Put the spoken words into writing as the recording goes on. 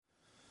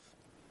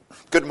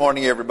Good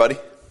morning, everybody.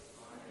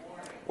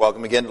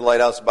 Welcome again to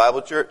Lighthouse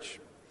Bible Church.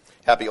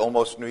 Happy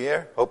almost New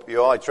Year.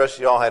 I trust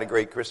you all had a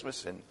great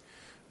Christmas,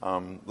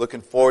 and looking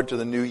forward to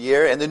the new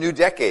year and the new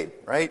decade,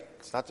 right?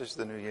 It's not just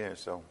the new year,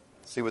 so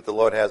see what the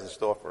Lord has in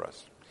store for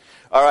us.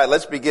 All right,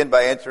 let's begin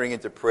by entering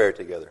into prayer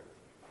together.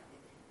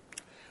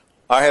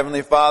 Our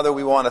Heavenly Father,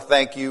 we want to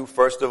thank you,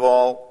 first of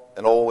all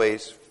and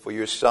always, for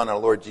your Son, our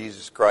Lord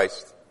Jesus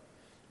Christ.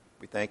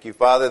 We thank you,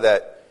 Father,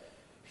 that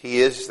He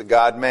is the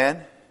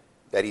God-man,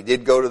 that He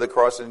did go to the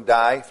cross and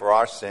die for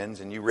our sins,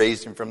 and you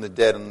raised Him from the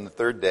dead on the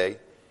third day,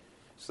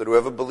 so that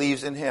whoever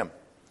believes in Him,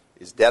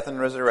 His death and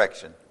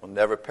resurrection, will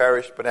never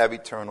perish but have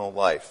eternal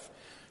life.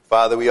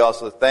 Father, we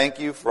also thank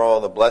you for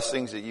all the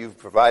blessings that you've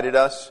provided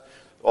us,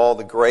 all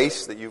the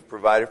grace that you've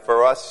provided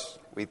for us.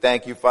 We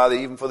thank you, Father,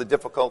 even for the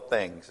difficult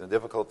things and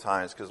difficult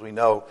times, because we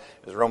know,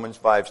 as Romans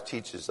 5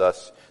 teaches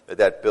us,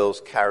 that builds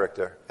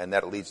character and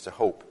that leads to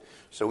hope.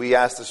 So we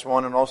ask this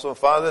morning also,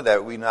 Father,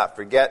 that we not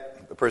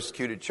forget the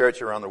persecuted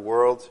church around the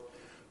world,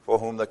 for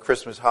whom the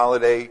Christmas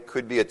holiday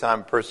could be a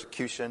time of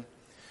persecution.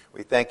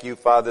 We thank you,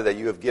 Father, that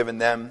you have given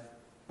them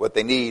what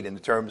they need in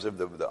terms of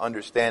the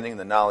understanding,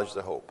 the knowledge,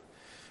 the hope.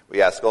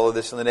 We ask all of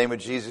this in the name of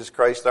Jesus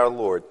Christ our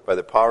Lord. By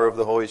the power of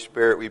the Holy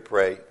Spirit we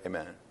pray.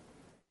 Amen.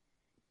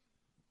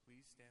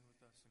 Please stand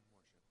with us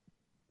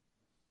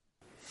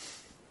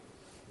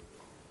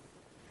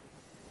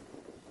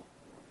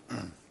in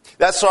worship.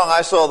 That song,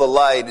 I Saw the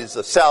Light, is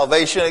a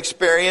salvation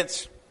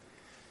experience,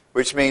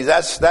 which means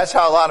that's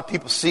how a lot of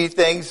people see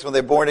things when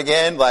they're born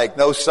again, like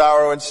no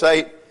sorrow in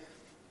sight.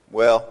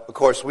 Well, of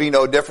course, we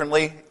know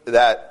differently,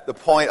 that the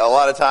point a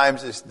lot of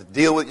times is to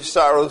deal with your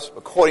sorrows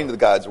according to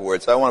God's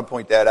word. So I want to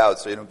point that out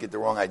so you don't get the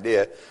wrong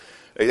idea.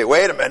 You say,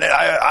 wait a minute,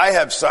 I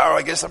have sorrow,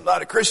 I guess I'm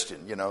not a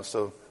Christian,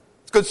 so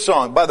it's a good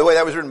song. By the way,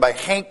 that was written by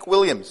Hank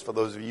Williams, for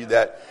those of you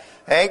that...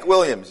 Hank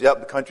Williams,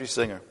 the country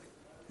singer.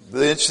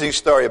 The interesting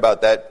story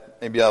about that.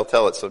 Maybe I'll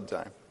tell it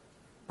sometime.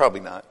 Probably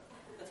not.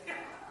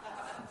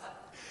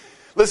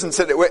 Listen,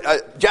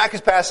 Jack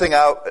is passing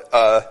out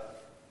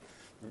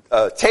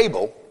a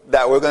table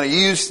that we're going to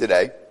use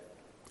today.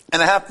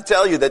 And I have to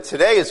tell you that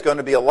today is going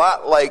to be a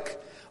lot like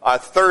our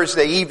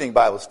Thursday evening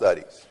Bible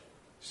studies.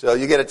 So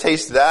you get a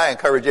taste of that. I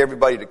encourage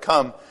everybody to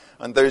come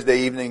on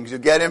Thursday evenings. You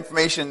get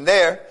information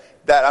there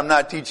that I'm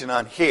not teaching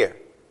on here.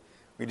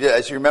 We did,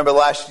 as you remember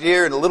last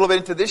year and a little bit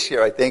into this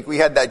year, I think, we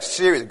had that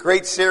series,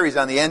 great series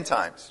on the end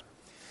times.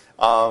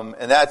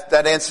 And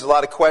that answers a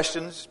lot of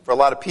questions for a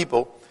lot of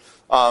people.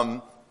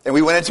 And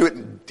we went into it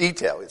in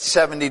detail. It's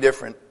 70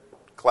 different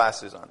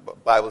classes on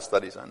Bible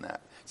studies on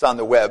that. It's on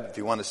the web if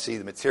you want to see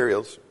the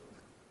materials.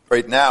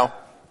 Right now,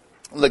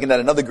 I'm looking at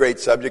another great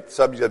subject, the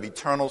subject of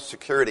eternal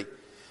security.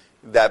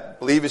 That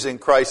believers in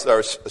Christ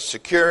are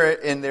secure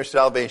in their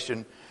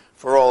salvation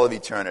for all of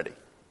eternity.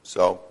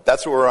 So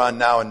that's what we're on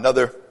now,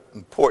 another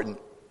important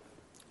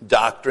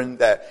doctrine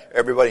that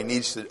everybody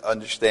needs to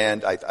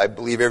understand. I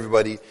believe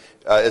everybody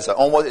it's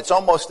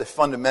almost a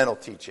fundamental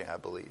teaching, I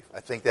believe.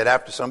 I think that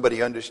after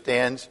somebody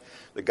understands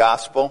the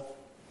gospel,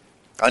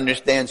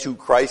 understands who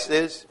Christ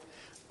is,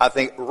 I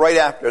think right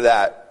after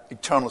that,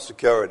 eternal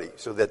security,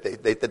 so that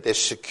they're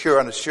secure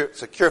on a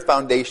secure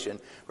foundation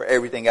for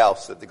everything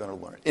else that they're going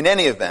to learn. In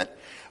any event,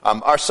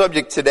 our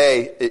subject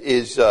today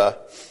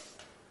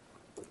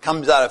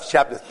comes out of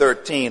chapter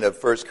 13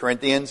 of 1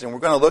 Corinthians, and we're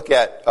going to look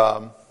at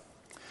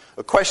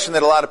a question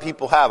that a lot of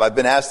people have. I've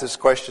been asked this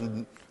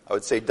question, I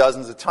would say,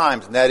 dozens of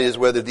times, and that is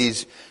whether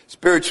these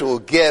spiritual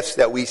gifts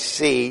that we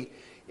see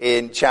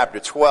in chapter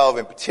 12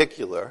 in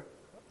particular,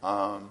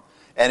 and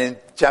in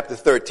chapter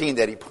 13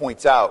 that he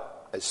points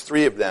out as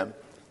three of them,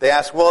 they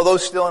ask, well, are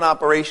those still in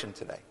operation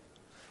today?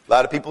 A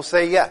lot of people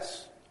say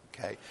yes.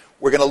 Okay,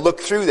 we're going to look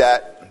through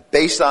that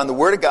based on the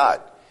Word of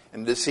God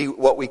and to see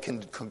what we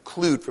can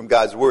conclude from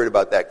God's Word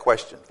about that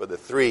question for the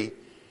three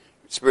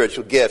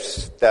spiritual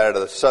gifts that are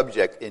the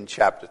subject in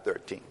chapter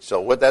 13.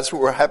 So that's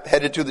what we're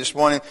headed to this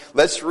morning.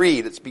 Let's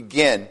read. Let's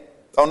begin.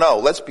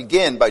 Let's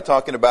begin by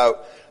talking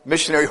about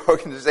missionary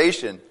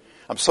organization.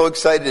 I'm so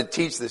excited to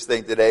teach this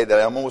thing today that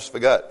I almost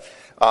forgot.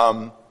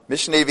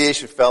 Mission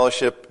Aviation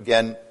Fellowship,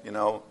 again,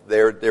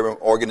 they're an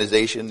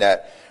organization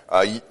that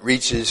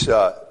reaches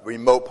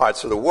remote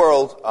parts of the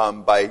world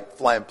by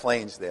flying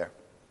planes there.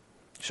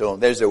 So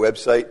there's their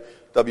website,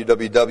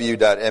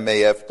 www.maf.org.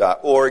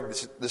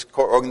 This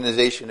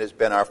organization has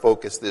been our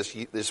focus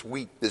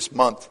this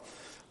month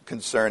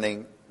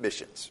concerning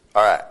missions.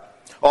 All right.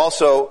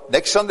 Also,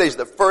 next Sunday is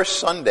the first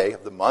Sunday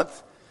of the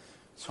month.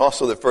 It's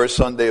also the first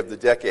Sunday of the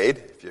decade,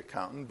 if you're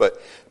counting. But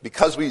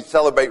because we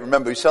celebrate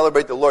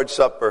the Lord's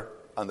Supper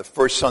on the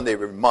first Sunday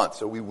of every month.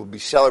 So we will be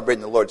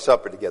celebrating the Lord's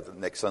Supper together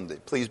next Sunday.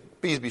 Please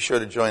be sure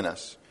to join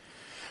us.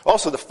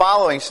 Also, the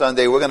following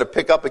Sunday, we're going to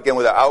pick up again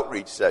with our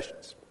outreach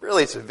sessions.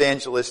 Really, it's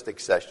evangelistic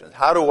sessions.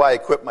 How do I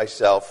equip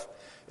myself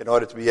in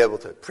order to be able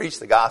to preach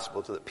the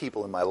gospel to the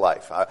people in my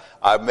life?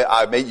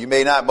 You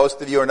may not, most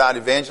of you are not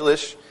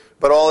evangelists,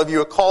 but all of you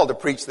are called to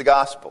preach the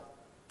gospel.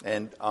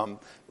 And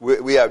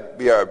we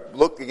are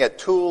looking at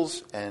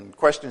tools and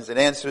questions and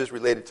answers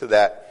related to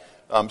that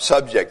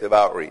subject of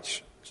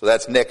outreach. So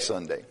that's next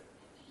Sunday.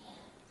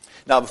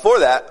 Now, before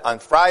that, on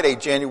Friday,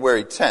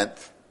 January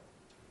 10th,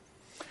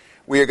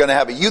 we are going to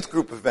have a youth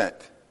group event.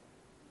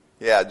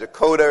 Yeah,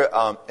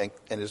 Dakota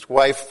and his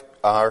wife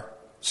are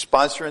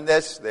sponsoring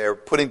this. They're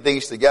putting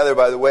things together,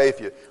 by the way. If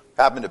you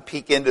happen to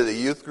peek into the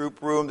youth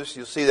group room,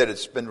 you'll see that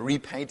it's been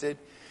repainted.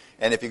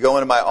 And if you go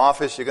into my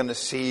office, you're going to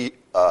see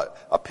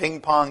a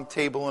ping pong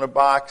table in a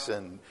box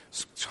and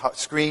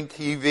screen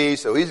TV.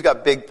 So he's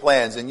got big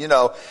plans. And,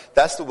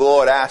 that's what the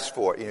Lord asked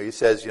for. He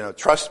says,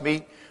 trust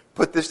me,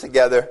 put this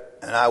together,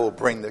 and I will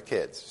bring the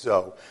kids.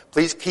 So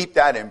please keep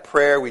that in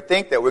prayer. We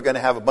think that we're going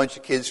to have a bunch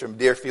of kids from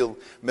Deerfield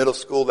Middle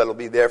School that will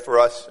be there for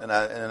us. And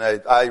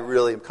I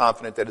really am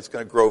confident that it's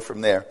going to grow from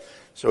there.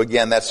 So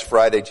again, that's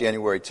Friday,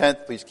 January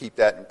 10th. Please keep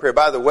that in prayer.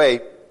 By the way,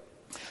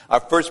 our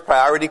First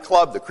Priority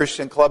Club, the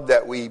Christian club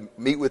that we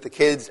meet with the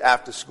kids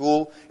after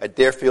school at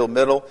Deerfield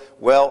Middle,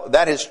 well,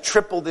 that has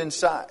tripled in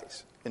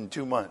size in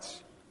 2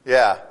 months.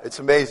 Yeah, it's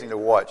amazing to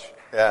watch.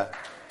 Yeah.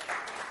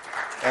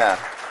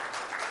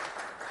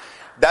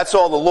 That's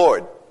all the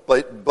Lord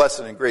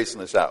blessing and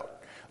gracing us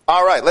out.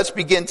 All right, let's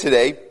begin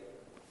today.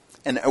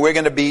 And we're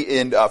going to be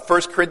in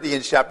 1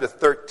 Corinthians chapter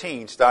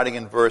 13, starting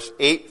in verse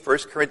 8. 1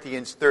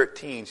 Corinthians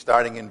 13,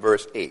 starting in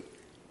verse 8.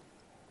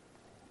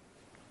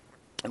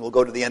 And we'll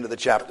go to the end of the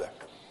chapter.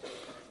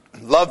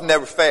 Love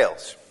never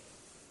fails.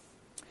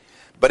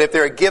 But if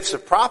there are gifts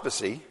of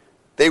prophecy,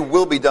 they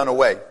will be done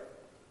away.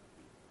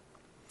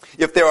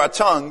 If there are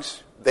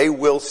tongues, they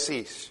will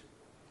cease.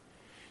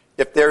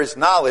 If there is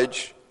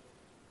knowledge,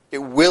 it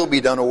will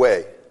be done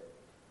away.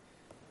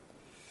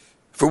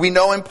 For we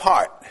know in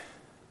part,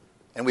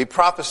 and we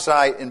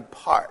prophesy in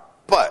part.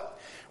 But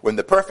when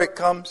the perfect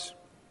comes,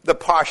 the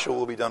partial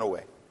will be done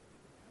away.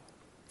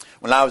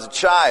 When I was a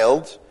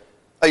child,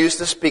 I used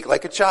to speak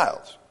like a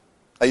child.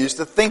 I used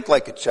to think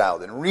like a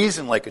child and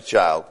reason like a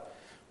child.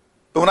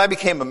 But when I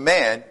became a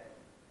man,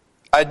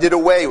 I did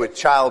away with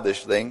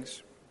childish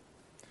things.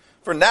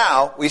 For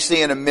now, we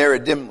see in a mirror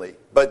dimly,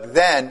 but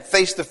then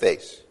face to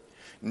face.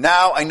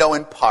 Now I know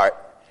in part,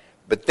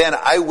 but then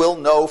I will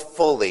know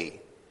fully.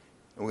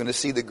 And we're going to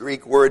see the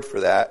Greek word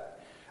for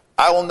that.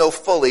 I will know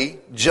fully,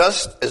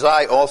 just as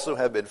I also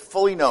have been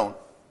fully known.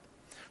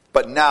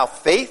 But now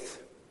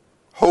faith,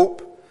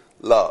 hope,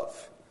 love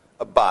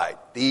abide.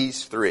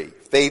 These three.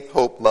 Faith,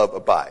 hope, love,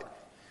 abide.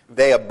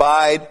 They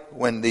abide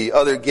when the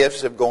other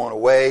gifts have gone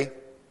away.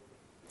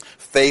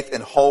 Faith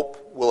and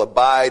hope will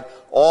abide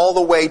all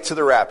the way to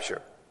the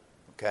rapture.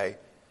 Okay?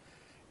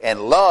 And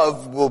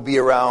love will be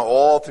around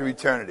all through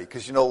eternity.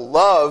 Because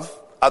love,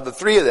 of the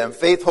three of them,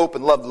 faith, hope,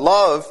 and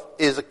love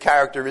is a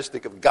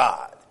characteristic of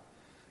God.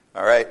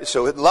 All right?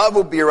 So love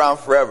will be around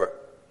forever.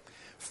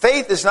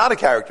 Faith is not a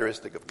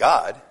characteristic of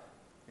God.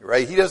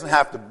 Right? He doesn't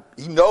have to,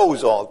 he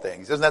knows all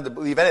things. He doesn't have to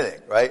believe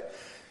anything, right?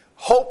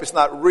 Hope is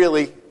not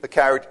really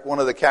one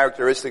of the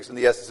characteristics and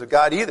the essence of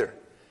God either.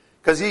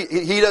 Because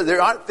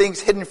there aren't things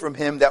hidden from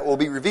him that will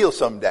be revealed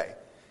someday.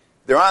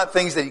 There aren't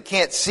things that he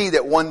can't see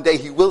that one day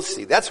he will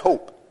see. That's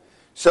hope.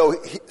 So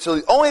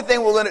the only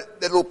thing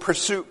that will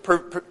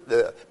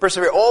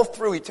persevere all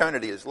through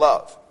eternity is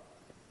love.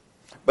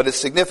 But it's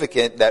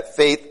significant that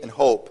faith and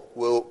hope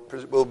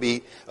will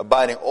be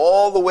abiding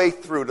all the way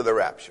through to the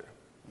rapture.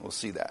 We'll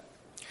see that.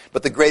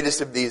 But the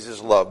greatest of these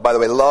is love. By the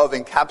way, love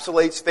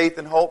encapsulates faith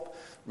and hope.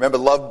 Remember,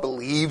 love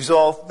believes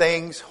all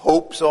things,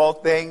 hopes all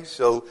things,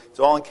 so it's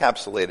all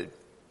encapsulated.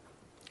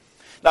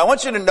 Now, I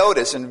want you to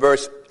notice in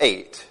verse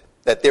 8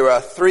 that there are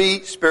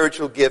three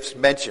spiritual gifts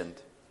mentioned.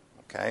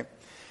 Okay?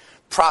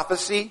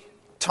 Prophecy,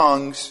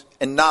 tongues,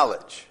 and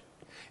knowledge.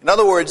 In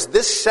other words,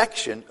 this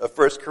section of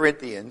 1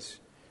 Corinthians,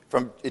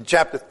 in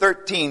chapter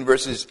 13,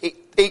 verses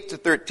 8 to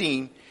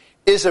 13,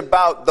 is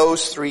about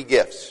those three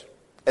gifts.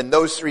 And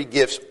those three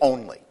gifts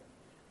only.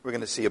 We're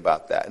going to see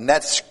about that. And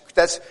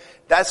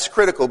that's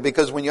critical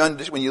because when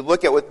you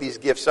look at what these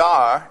gifts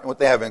are and what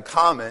they have in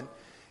common,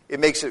 it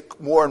makes it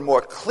more and more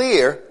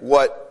clear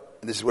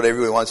and this is what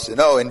everyone wants to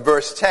know, in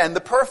verse 10, the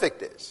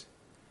perfect is.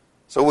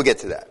 So we'll get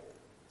to that.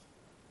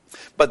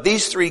 But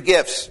these three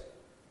gifts,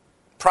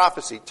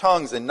 prophecy,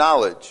 tongues, and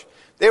knowledge,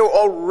 they were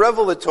all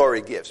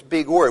revelatory gifts.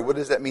 Big word. What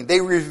does that mean?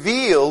 They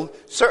revealed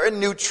certain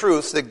new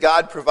truths that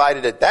God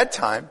provided at that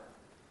time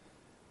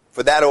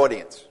for that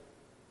audience.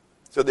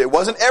 So there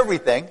wasn't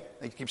everything.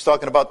 He keeps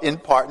talking about in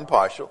part and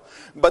partial.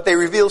 But they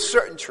reveal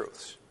certain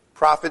truths.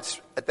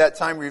 Prophets at that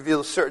time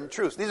revealed certain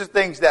truths. These are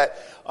things that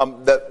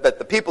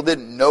the people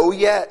didn't know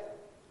yet.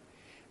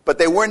 But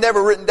they were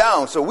never written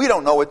down. So we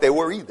don't know what they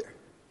were either.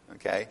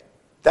 Okay?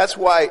 That's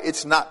why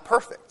it's not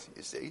perfect,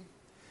 you see.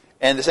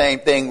 And the same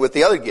thing with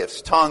the other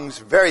gifts. Tongues,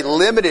 very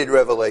limited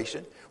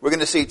revelation. We're going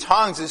to see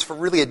tongues is for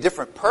really a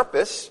different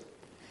purpose.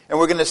 And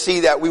we're going to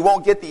see that we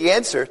won't get the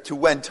answer to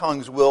when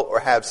tongues will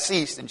or have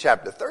ceased in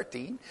chapter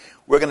 13.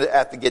 We're going to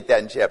have to get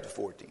that in chapter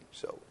 14.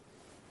 So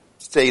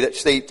stay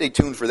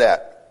tuned for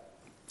that.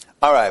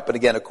 All right, but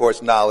again, of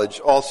course, knowledge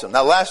also.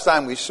 Now, last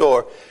time we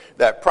saw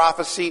that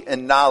prophecy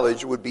and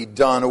knowledge would be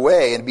done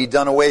away, and be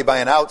done away by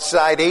an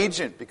outside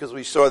agent, because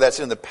we saw that's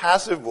in the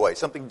passive voice,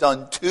 something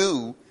done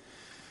to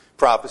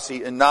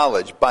prophecy and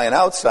knowledge by an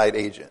outside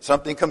agent.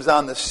 Something comes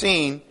on the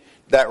scene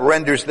that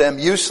renders them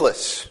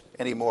useless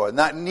anymore,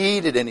 not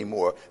needed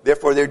anymore.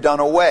 Therefore, they're done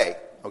away.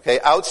 Okay,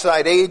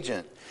 outside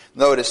agent.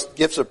 Notice,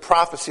 gifts of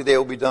prophecy, they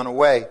will be done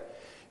away.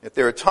 If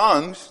there are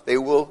tongues, they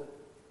will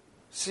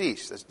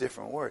cease. That's a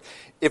different word.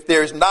 If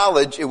there's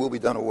knowledge, it will be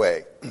done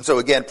away. So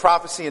again,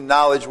 prophecy and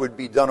knowledge would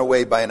be done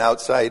away by an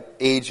outside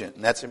agent,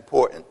 and that's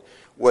important.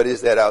 What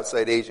is that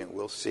outside agent?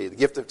 We'll see. The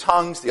gift of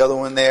tongues, the other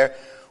one there,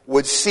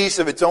 would cease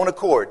of its own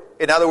accord.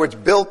 In other words,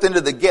 built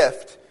into the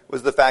gift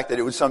was the fact that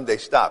it would someday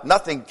stop.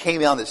 Nothing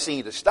came on the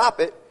scene to stop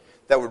it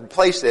that would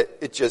replace it.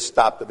 It just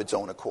stopped of its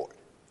own accord.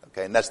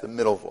 Okay, and that's the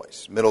middle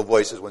voice. Middle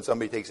voice is when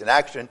somebody takes an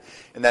action,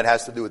 and that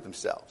has to do with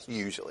themselves,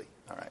 usually.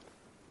 All right.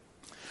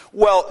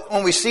 Well,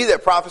 when we see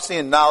that prophecy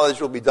and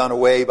knowledge will be done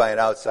away by an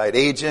outside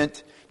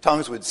agent,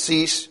 tongues would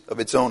cease of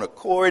its own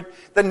accord,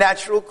 the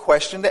natural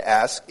question to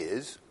ask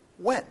is,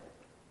 when?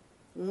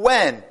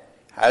 When?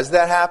 Has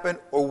that happened,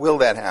 or will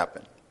that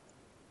happen?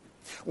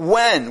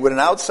 When would an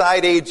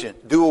outside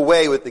agent do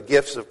away with the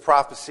gifts of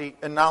prophecy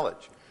and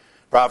knowledge?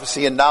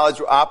 Prophecy and knowledge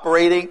were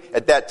operating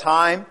at that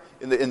time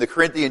in the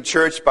Corinthian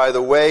church, by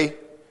the way.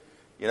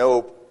 You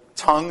know,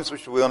 tongues,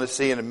 which we're going to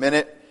see in a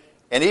minute,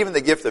 and even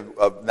the gift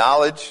of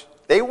knowledge,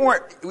 we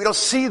don't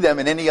see them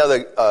in any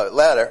other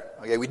letter.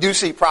 Okay, we do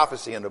see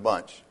prophecy in a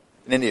bunch,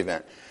 in any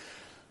event.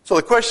 So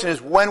the question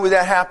is, when would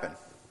that happen?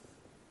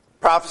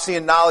 Prophecy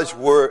and knowledge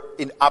were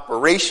in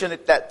operation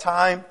at that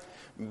time,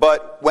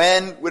 but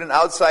when would an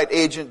outside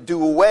agent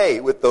do away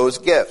with those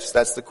gifts?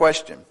 That's the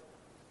question.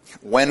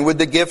 When would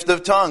the gift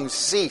of tongues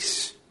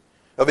cease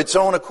of its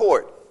own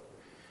accord?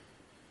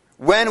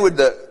 When would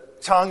the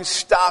tongue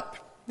stop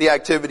the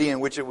activity in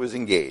which it was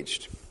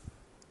engaged?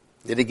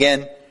 Yet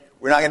again,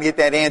 we're not going to get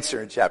that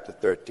answer in chapter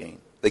 13.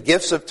 The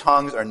gifts of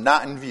tongues are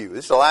not in view.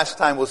 This is the last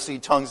time we'll see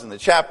tongues in the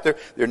chapter.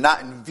 They're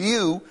not in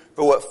view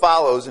for what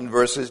follows in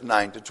verses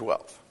 9 to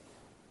 12.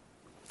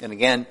 And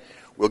again,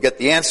 we'll get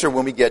the answer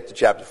when we get to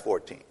chapter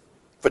 14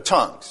 for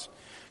tongues.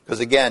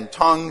 Because again,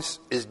 tongues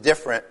is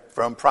different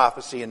from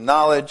prophecy and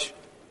knowledge.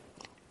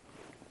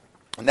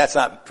 And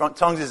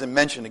tongues isn't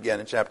mentioned again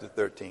in chapter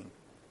 13.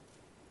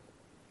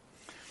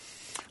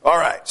 All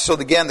right, so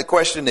again, the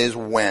question is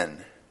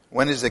when?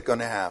 When is it going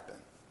to happen?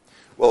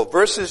 Well,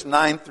 verses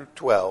 9 through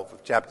 12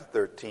 of chapter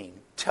 13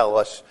 tell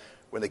us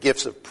when the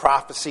gifts of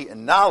prophecy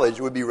and knowledge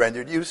would be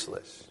rendered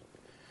useless.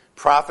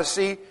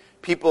 Prophecy,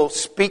 people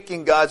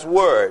speaking God's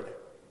word.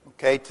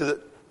 Okay,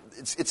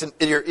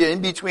 you're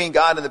in between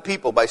God and the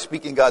people by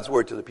speaking God's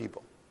word to the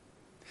people.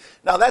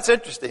 Now that's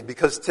interesting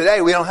because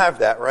today we don't have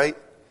that, right?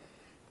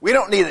 We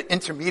don't need an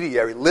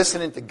intermediary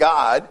listening to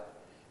God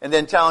and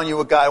then telling you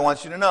what God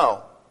wants you to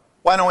know.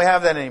 Why don't we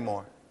have that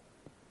anymore?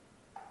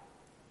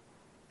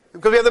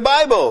 Because we have the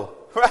Bible,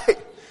 right?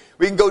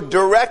 We can go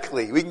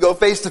directly. We can go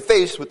face to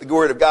face with the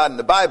Word of God in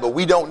the Bible.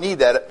 We don't need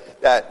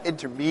that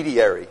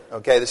intermediary.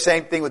 Okay, the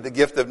same thing with the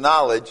gift of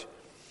knowledge.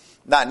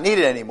 Not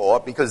needed anymore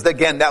because,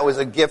 again, that was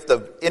a gift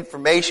of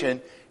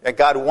information that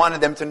God wanted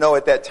them to know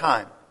at that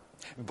time.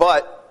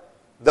 But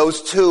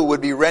those two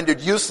would be rendered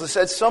useless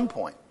at some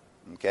point.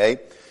 Okay?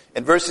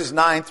 And verses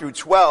 9 through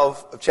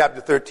 12 of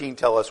chapter 13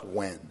 tell us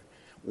when.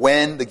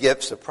 When the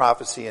gifts of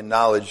prophecy and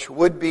knowledge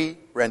would be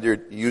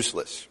rendered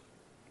useless.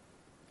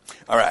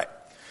 All right.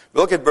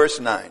 Look at verse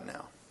 9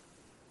 now.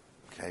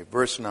 Okay,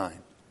 verse 9.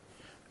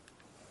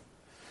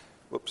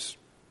 Whoops.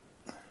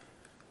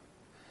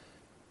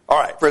 All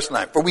right, verse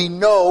 9. For we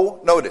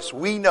know, notice,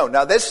 we know.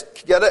 Now this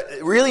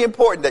is really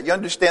important that you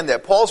understand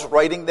that Paul's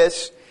writing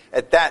this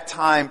at that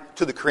time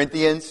to the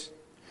Corinthians.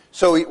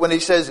 So when he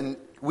says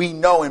we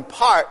know in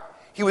part,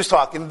 he was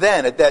talking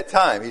then at that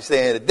time. He's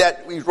saying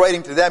that he's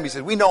writing to them. He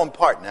says, we know in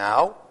part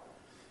now.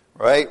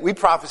 Right? We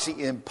prophesy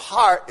in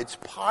part. It's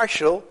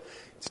partial.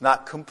 It's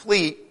not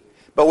complete.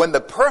 But when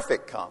the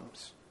perfect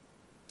comes,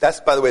 that's,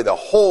 by the way, the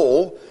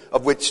whole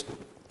of which,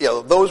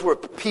 those were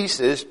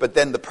pieces, but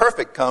then the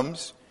perfect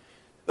comes,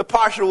 the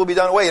partial will be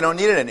done away. You don't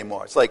need it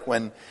anymore. It's like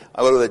when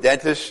I go to the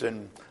dentist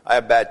and I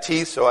have bad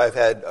teeth, so I've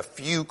had a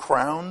few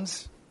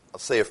crowns. I'll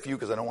say a few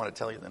because I don't want to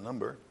tell you the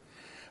number.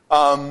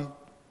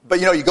 But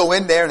you go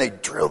in there and they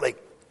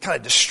kind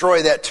of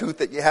destroy that tooth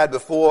that you had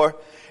before,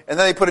 and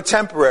then they put a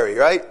temporary,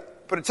 right?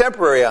 Put a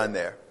temporary on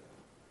there.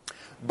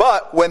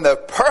 But when the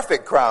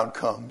perfect crown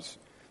comes,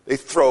 they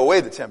throw away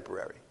the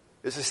temporary.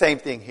 It's the same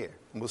thing here,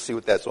 and we'll see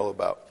what that's all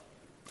about.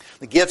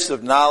 The gifts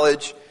of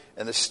knowledge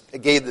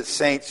gave the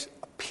saints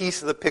a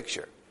piece of the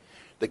picture.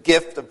 The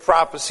gift of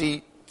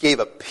prophecy gave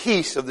a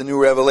piece of the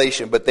new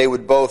revelation, but they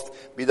would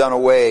both be done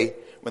away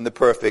when the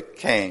perfect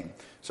came.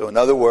 So in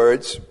other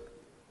words,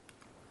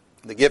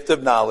 the gift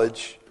of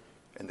knowledge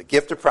and the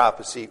gift of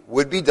prophecy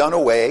would be done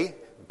away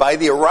by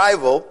the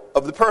arrival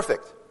of the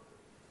perfect.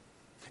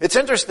 It's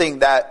interesting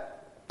that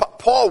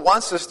Paul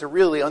wants us to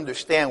really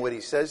understand what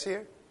he says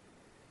here.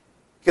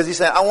 Because he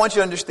said, I want you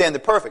to understand the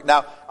perfect.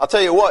 Now, I'll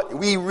tell you what,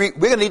 we're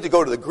going to need to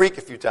go to the Greek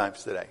a few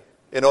times today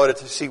in order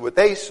to see what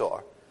they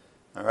saw.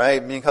 All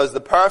right? Because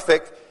the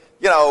perfect,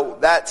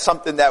 that's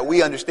something that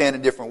we understand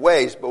in different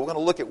ways. But we're going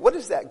to look at what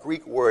does that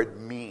Greek word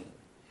mean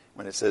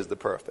when it says the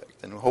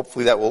perfect. And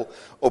hopefully that will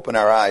open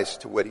our eyes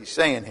to what he's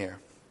saying here.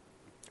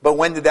 But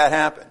when did that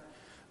happen?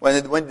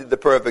 When did the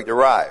perfect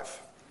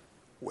arrive?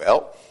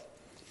 Well,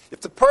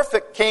 if the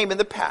perfect came in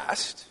the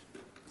past,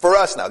 for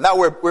us now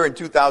we're in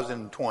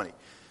 2020.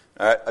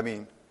 All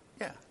right?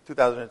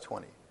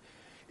 2020.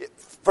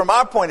 From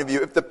our point of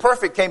view, if the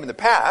perfect came in the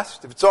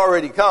past, if it's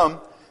already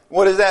come,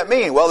 what does that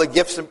mean? Well, the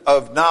gifts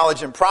of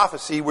knowledge and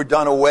prophecy were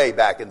done away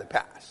back in the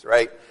past,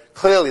 right?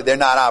 Clearly, they're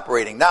not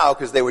operating now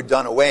because they were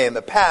done away in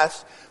the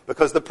past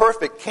because the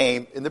perfect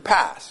came in the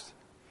past.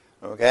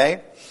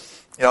 Okay?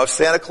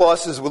 Santa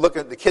Claus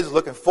the kids are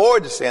looking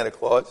forward to Santa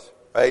Claus,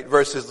 right?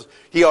 Versus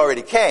he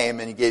already came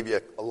and he gave you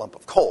a lump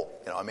of coal.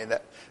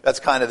 That's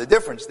kind of the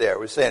difference there.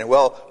 We're saying,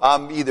 well,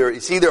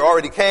 it's either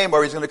already came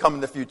or he's going to come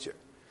in the future.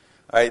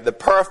 All right? The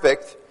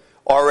perfect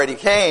already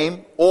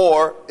came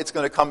or it's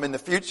going to come in the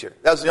future.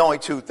 That's the only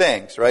two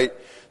things, right?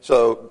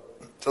 So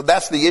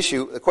that's the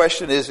issue. The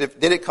question is,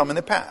 did it come in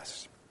the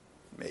past?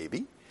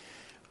 Maybe.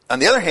 On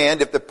the other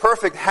hand, if the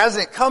perfect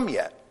hasn't come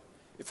yet,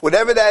 if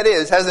whatever that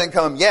is hasn't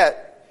come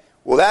yet,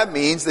 well, that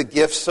means the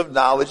gifts of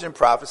knowledge and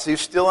prophecy are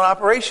still in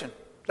operation.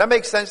 Does that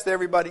make sense to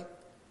everybody?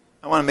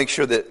 I want to make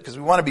sure that, because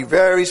we want to be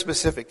very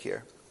specific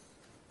here.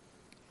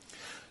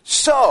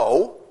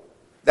 So,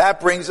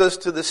 that brings us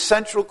to the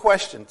central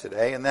question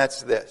today, and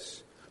that's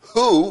this.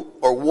 Who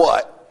or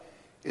what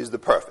is the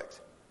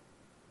perfect?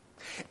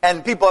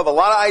 And people have a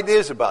lot of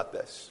ideas about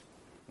this.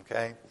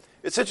 Okay?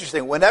 It's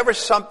interesting. Whenever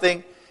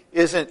something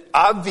isn't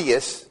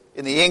obvious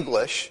in the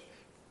English,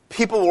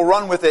 people will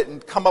run with it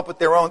and come up with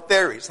their own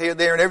theories here,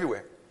 there, and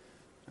everywhere.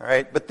 All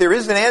right? But there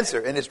is an answer,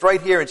 and it's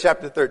right here in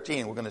chapter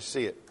 13. We're going to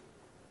see it.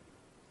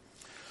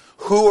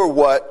 Who or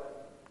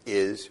what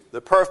is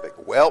the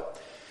perfect? Well,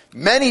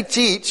 many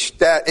teach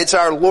that it's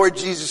our Lord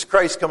Jesus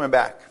Christ coming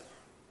back.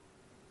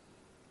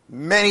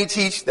 Many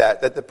teach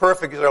that the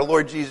perfect is our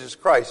Lord Jesus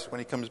Christ when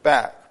he comes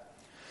back.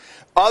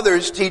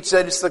 Others teach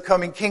that it's the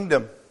coming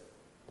kingdom.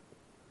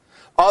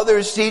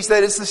 Others teach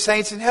that it's the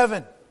saints in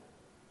heaven.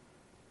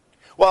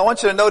 Well, I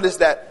want you to notice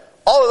that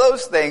all of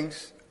those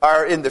things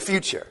are in the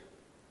future,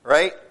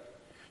 right?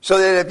 So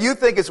that if you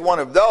think it's one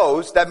of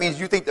those, that means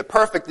you think the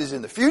perfect is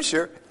in the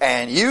future,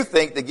 and you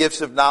think the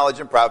gifts of knowledge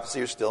and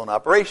prophecy are still in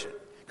operation,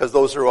 because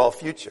those are all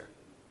future.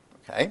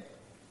 Okay?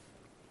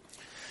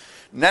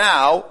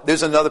 Now,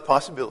 there's another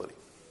possibility,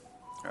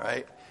 all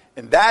right?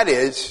 And that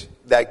is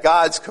that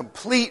God's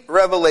complete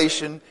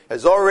revelation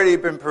has already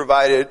been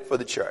provided for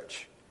the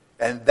church.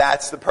 And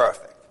that's the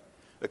perfect.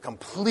 The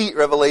complete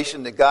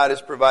revelation that God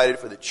has provided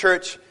for the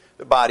church,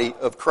 the body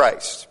of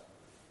Christ.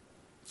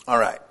 All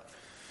right.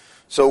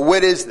 So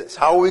what is this?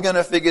 How are we going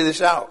to figure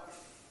this out?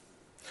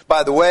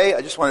 By the way,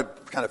 I just want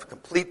to kind of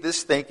complete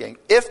this thinking.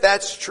 If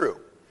that's true,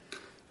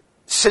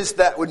 since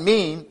that would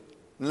mean,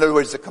 in other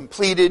words, the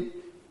completed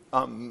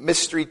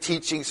mystery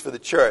teachings for the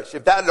church,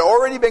 if that had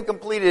already been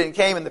completed and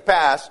came in the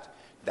past,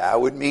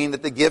 that would mean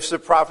that the gifts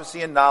of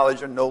prophecy and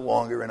knowledge are no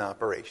longer in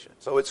operation.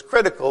 So it's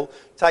critical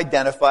to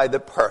identify the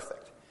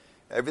perfect.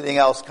 Everything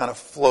else kind of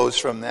flows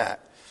from that.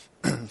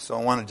 So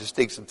I want to just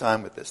take some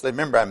time with this.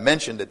 Remember, I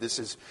mentioned that this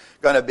is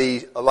going to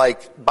be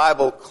like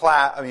Bible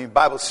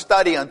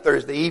study on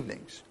Thursday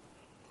evenings.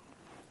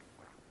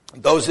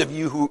 Those of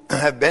you who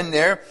have been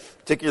there,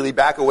 particularly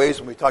back a ways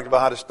when we talked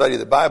about how to study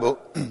the Bible,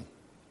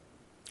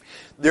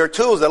 there are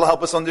tools that will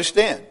help us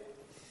understand,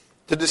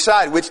 to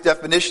decide which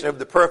definition of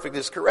the perfect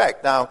is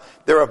correct. Now,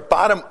 there are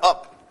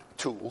bottom-up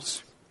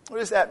tools. What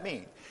does that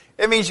mean?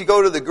 It means you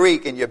go to the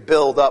Greek and you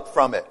build up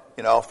from it,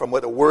 from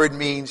what a word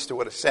means to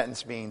what a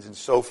sentence means and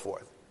so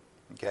forth.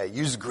 Okay,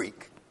 use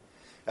Greek.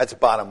 That's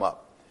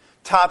bottom-up.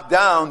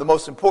 Top-down, the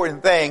most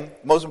important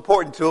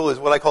tool is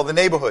what I call the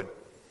neighborhood.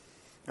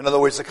 In other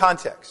words, the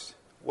context.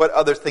 What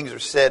other things are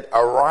said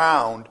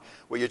around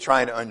what you're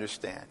trying to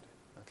understand.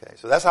 Okay,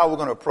 so that's how we're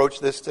going to approach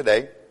this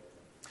today.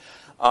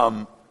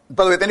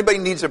 By the way, if anybody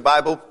needs a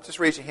Bible, just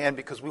raise your hand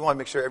because we want to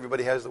make sure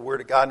everybody has the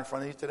Word of God in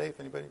front of you today. If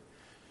anybody,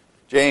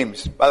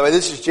 James. By the way,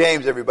 this is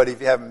James, everybody,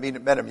 if you haven't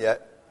met him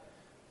yet.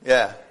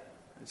 Yeah,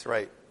 that's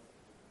right.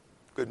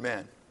 Good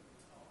man.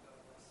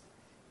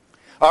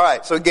 All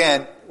right, so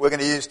again, we're going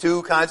to use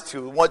two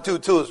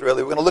tools,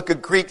 really. We're going to look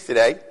at Greek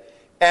today,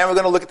 and we're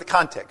going to look at the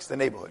context, the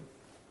neighborhood,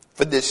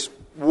 for this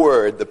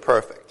word, the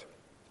perfect.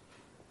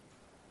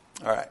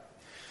 All right.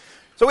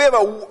 So there's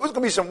going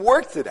to be some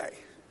work today.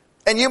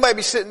 And you might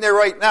be sitting there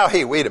right now,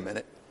 hey, wait a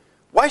minute.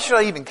 Why should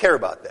I even care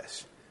about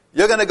this?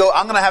 I'm going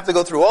to have to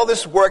go through all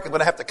this work. I'm going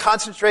to have to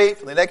concentrate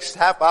for the next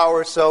half hour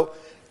or so.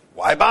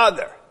 Why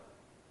bother?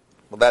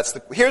 Well,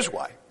 here's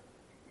why.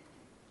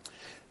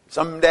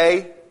 Someday,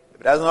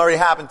 if it hasn't already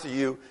happened to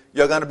you,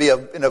 you're going to be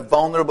in a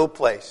vulnerable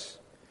place.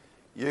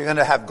 You're going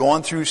to have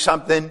gone through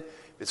something.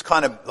 It's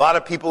kind of, a lot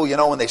of people,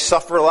 when they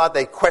suffer a lot,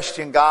 they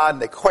question God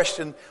and they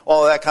question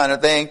all that kind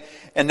of thing.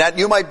 And that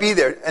you might be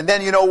there. And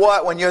then you know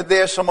what? When you're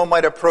there, someone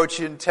might approach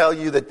you and tell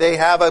you that they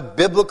have a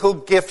biblical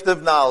gift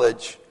of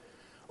knowledge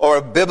or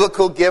a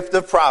biblical gift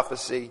of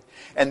prophecy.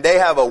 And they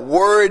have a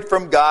word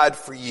from God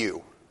for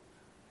you.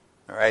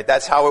 All right?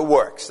 That's how it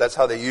works. That's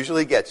how they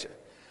usually get you.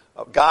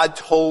 God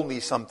told me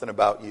something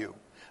about you.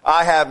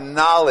 I have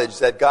knowledge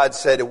that God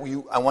said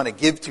I want to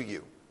give to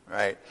you. All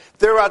right?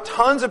 There are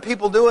tons of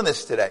people doing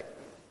this today.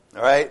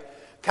 All right?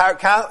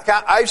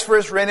 I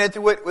first ran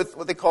into it with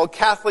what they call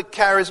Catholic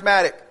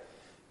charismatic.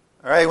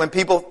 All right? When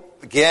people,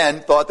 again,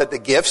 thought that the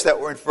gifts that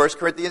were in 1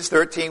 Corinthians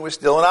 13 were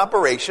still in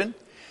operation.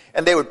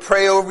 And they would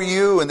pray over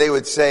you and they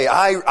would say,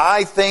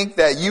 I think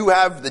that you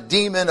have the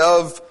demon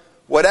of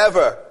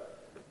whatever.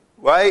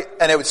 Right?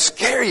 And it would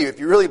scare you if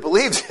you really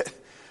believed it.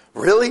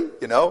 Really?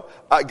 You know?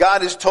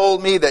 God has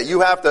told me that you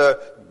have to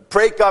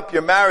break up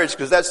your marriage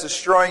because that's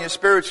destroying your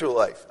spiritual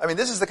life. I mean,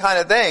 this is the kind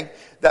of thing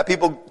that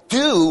people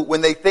do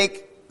when they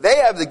think they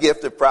have the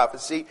gift of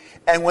prophecy,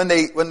 and when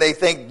they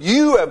think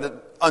you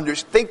have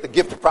think the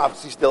gift of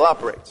prophecy still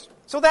operates.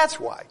 So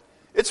that's why.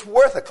 It's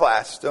worth a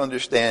class to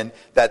understand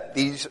that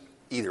these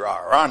either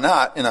are or are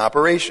not in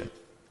operation.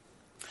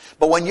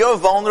 But when you're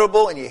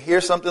vulnerable and you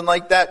hear something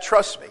like that,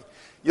 trust me,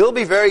 you'll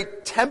be very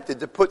tempted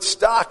to put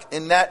stock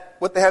in that,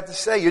 what they have to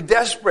say. You're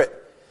desperate.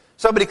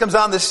 Somebody comes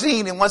on the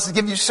scene and wants to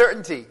give you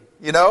certainty,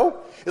 you know?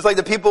 It's like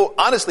the people,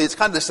 honestly, it's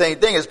kind of the same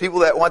thing as people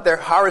that want their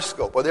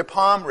horoscope or their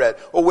palm read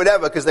or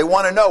whatever because they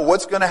want to know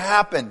what's going to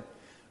happen,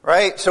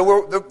 right?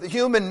 So the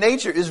human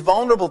nature is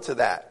vulnerable to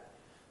that.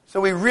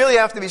 So we really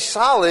have to be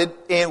solid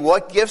in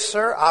what gifts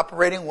are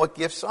operating, what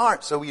gifts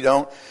aren't, so we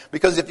don't.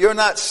 Because if you're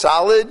not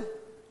solid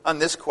on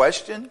this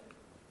question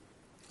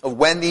of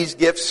when these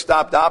gifts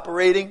stopped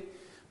operating,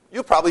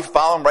 you'll probably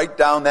follow them right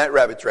down that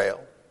rabbit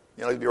trail.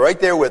 You know, you'll be right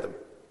there with them.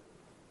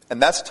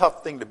 And that's a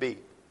tough thing to be,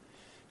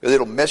 because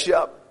it'll mess you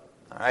up.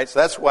 All right, so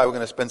that's why we're going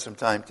to spend some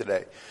time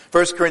today.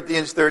 1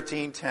 Corinthians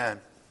 13:10.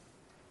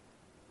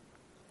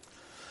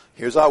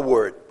 Here's our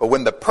word. But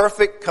when the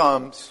perfect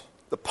comes,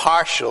 the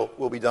partial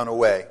will be done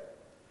away.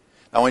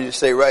 I want you to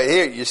say right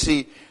here, you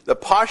see, the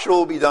partial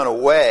will be done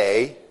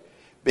away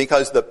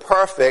because the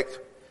perfect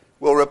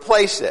will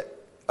replace it.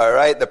 All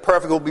right, the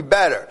perfect will be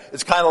better.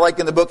 It's kind of like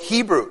in the book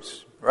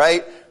Hebrews,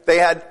 right? They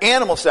had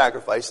animal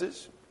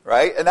sacrifices.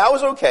 Right? And that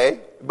was okay,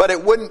 but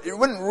it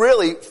wouldn't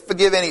really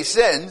forgive any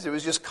sins. It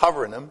was just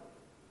covering them.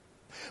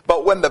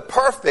 But when the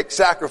perfect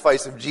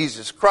sacrifice of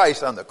Jesus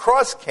Christ on the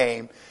cross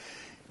came,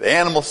 the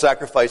animal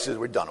sacrifices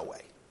were done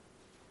away.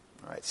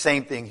 All right,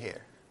 same thing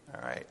here.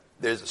 All right.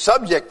 There's a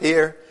subject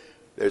here,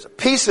 there's a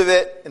piece of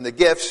it in the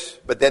gifts,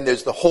 but then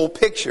there's the whole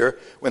picture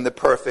when the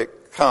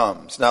perfect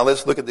comes. Now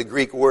let's look at the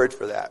Greek word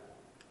for that.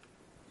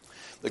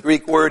 The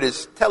Greek word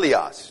is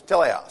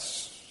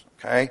teleos.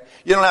 Okay?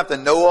 You don't have to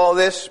know all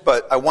this,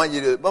 but I want you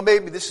to, well,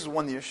 maybe this is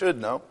one that you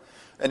should know.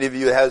 Any of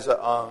you that has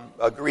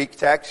a Greek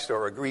text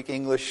or a Greek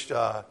English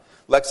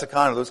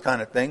lexicon or those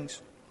kind of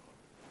things.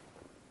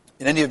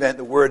 In any event,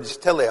 the word is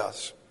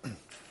teleos.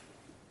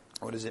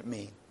 What does it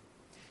mean?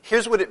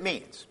 Here's what it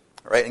means.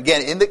 All right?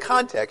 Again, in the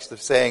context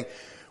of saying,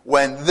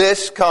 when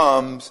this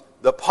comes,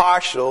 the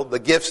partial, the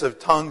gifts of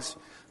tongues,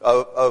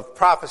 of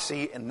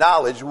prophecy and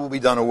knowledge will be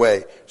done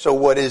away. So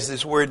what does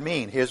this word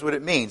mean? Here's what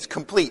it means.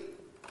 Complete.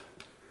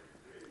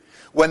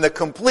 When the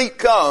complete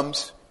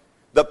comes,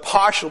 the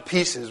partial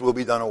pieces will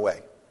be done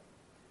away.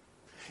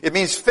 It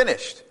means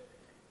finished.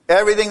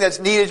 Everything that's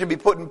needed to be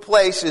put in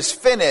place is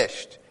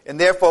finished. And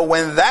therefore,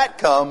 when that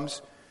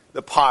comes,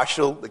 the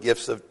partial, the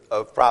gifts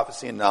of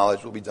prophecy and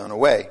knowledge will be done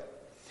away.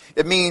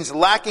 It means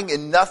lacking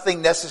in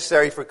nothing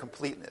necessary for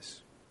completeness.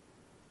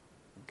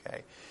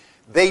 Okay?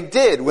 They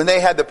did, when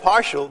they had the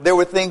partial, there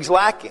were things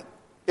lacking.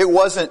 It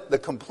wasn't the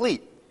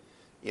complete.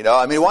 You know,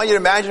 I mean, I want you to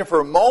imagine for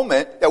a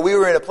moment that we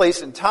were in a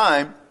place in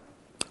time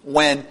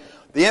when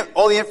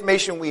all the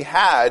information we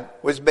had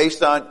was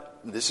based on,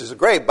 this is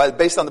great, but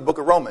based on the book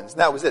of Romans. And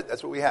that was it.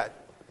 That's what we had.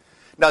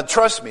 Now,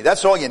 trust me,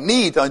 that's all you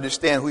need to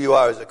understand who you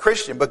are as a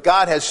Christian. But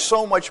God has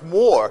so much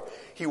more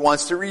He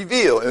wants to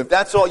reveal. And if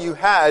that's all you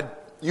had,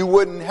 you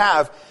wouldn't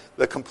have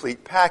the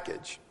complete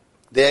package.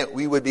 Then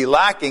we would be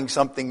lacking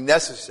something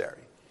necessary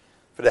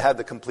to have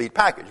the complete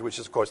package, which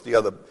is, of course, the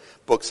other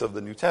books of the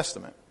New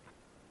Testament.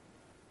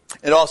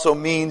 It also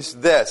means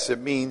this. It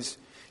means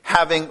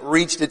having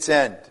reached its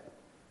end.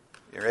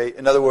 Right?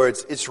 In other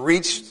words, it's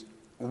reached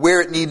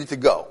where it needed to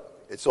go.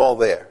 It's all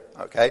there.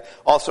 Okay?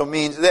 Also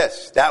means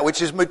this. That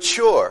which is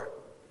mature,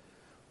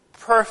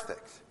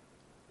 perfect,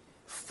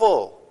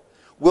 full.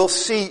 We'll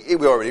see,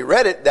 we already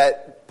read it,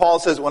 that Paul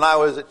says, when I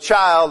was a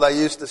child, I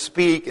used to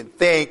speak and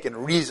think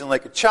and reason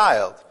like a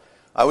child.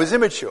 I was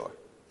immature.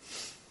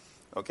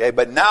 Okay?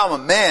 But now I'm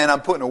a man,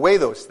 I'm putting away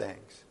those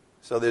things.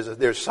 So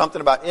there's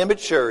something about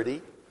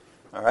immaturity,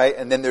 all right?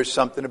 And then there's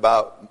something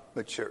about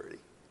maturity,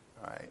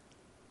 all right?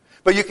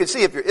 But you can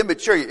see if you're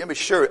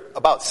immature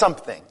about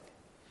something.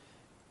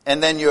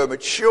 And then you're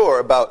mature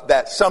about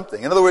that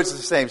something. In other words, it's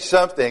the same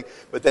something,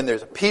 but then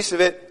there's a piece of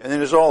it, and then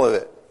there's all of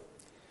it.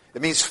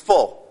 It means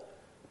full.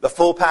 The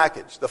full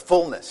package, the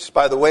fullness.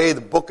 By the way,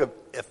 the book of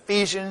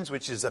Ephesians,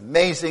 which is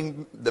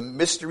amazing, the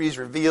mysteries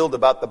revealed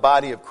about the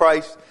body of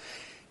Christ,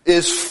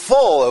 is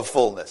full of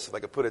fullness, if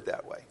I could put it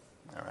that way.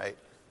 All right?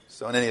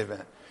 So in any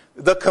event,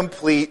 the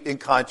complete in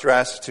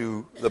contrast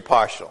to the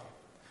partial.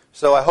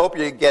 So I hope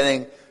you're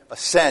getting a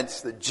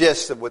sense, the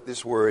gist of what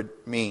this word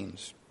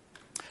means.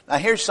 Now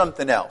here's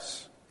something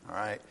else, all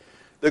right?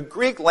 The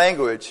Greek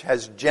language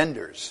has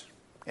genders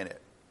in it,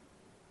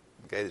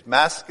 Okay, there's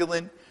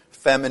masculine,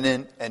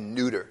 feminine, and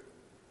neuter.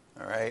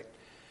 All right?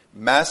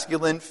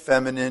 Masculine,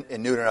 feminine,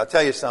 and neuter. And I'll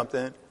tell you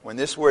something. When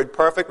this word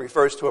perfect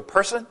refers to a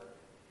person,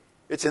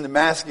 it's in the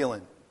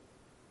masculine.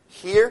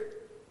 Here,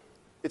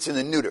 it's in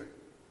the neuter.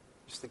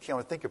 Just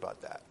want to think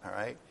about that. All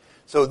right?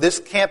 So this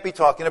can't be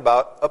talking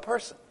about a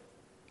person.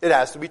 It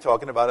has to be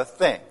talking about a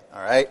thing.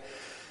 All right?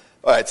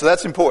 All right, so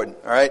that's important.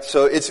 All right?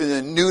 So it's in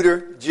a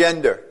neuter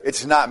gender.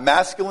 It's not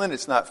masculine.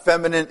 It's not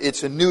feminine.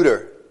 It's a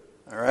neuter.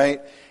 All right?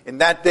 In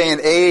that day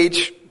and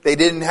age, they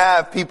didn't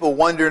have people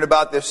wondering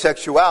about their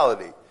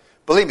sexuality.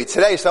 Believe me,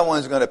 today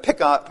someone's going to pick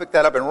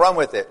that up and run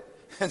with it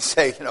and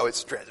say,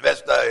 it's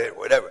transvestite or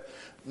whatever.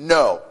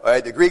 No. All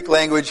right? The Greek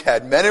language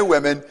had men and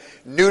women.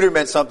 Neuter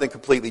meant something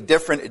completely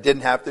different. It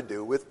didn't have to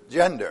do with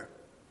gender.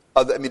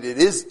 It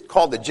is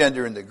called the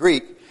gender in the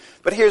Greek,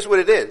 but here's what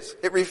it is.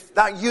 It's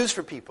not used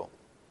for people.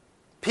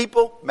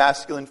 People,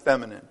 masculine,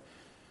 feminine.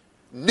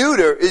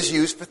 Neuter is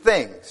used for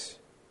things.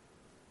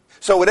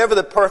 So whatever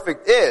the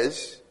perfect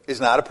is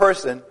not a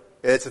person,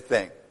 it's a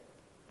thing.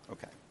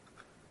 Okay.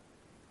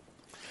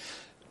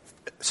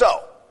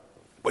 So,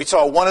 we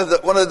saw one of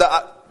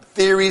the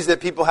theories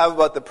that people have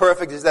about the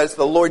perfect is that it's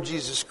the Lord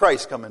Jesus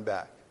Christ coming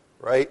back,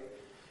 right?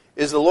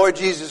 Is the Lord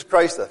Jesus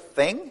Christ a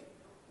thing?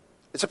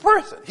 It's a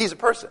person. He's a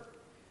person.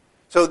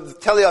 So the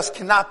teleos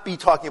cannot be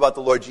talking about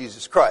the Lord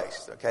Jesus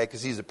Christ, okay,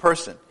 because he's a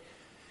person.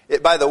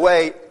 By the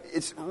way,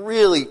 it's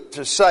really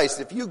precise.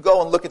 If you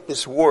go and look at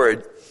this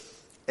word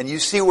and you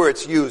see where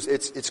it's used,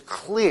 it's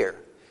clear.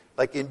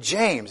 Like in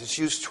James, it's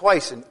used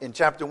twice in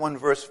chapter 1,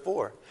 verse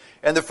 4.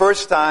 And the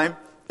first time,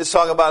 it's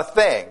talking about a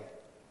thing.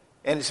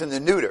 And it's in the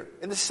neuter,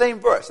 in the same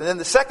verse. And then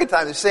the second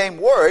time, the same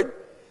word,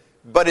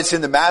 but it's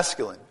in the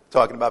masculine,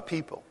 talking about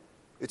people.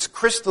 It's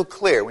crystal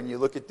clear when you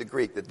look at the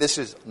Greek that this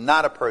is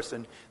not a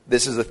person,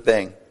 this is a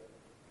thing.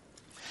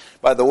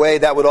 By the way,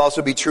 that would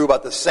also be true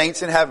about the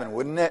saints in heaven,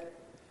 wouldn't it?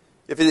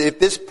 If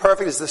this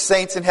perfect is the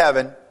saints in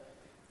heaven,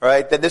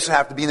 right, then this would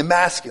have to be the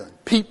masculine,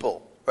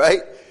 people,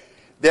 right?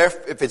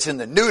 If it's in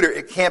the neuter,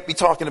 it can't be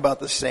talking about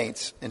the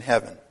saints in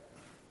heaven.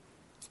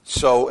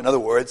 So, in other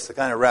words, to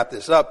kind of wrap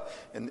this up,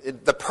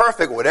 the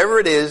perfect, whatever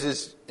it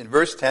is in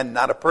verse 10,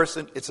 not a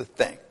person, it's a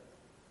thing.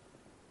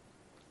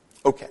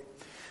 Okay.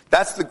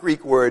 That's the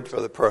Greek word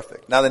for the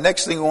perfect. Now, the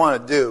next thing we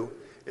want to do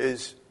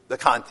is the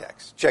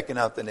context, checking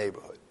out the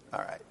neighborhood.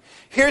 All right.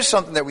 Here's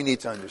something that we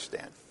need to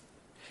understand.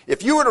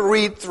 If you were to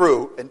read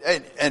through,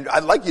 and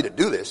I'd like you to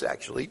do this,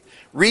 actually,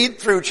 read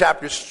through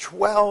chapters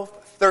 12,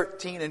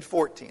 13, and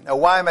 14. Now,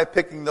 why am I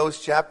picking those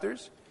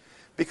chapters?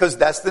 Because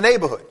that's the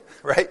neighborhood,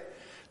 right?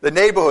 The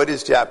neighborhood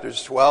is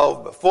chapters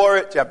 12 before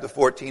it, chapter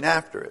 14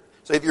 after it.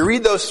 So if you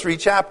read those 3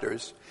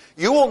 chapters,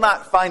 you will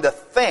not find a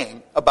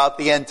thing about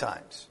the end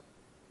times.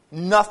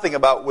 Nothing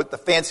about what the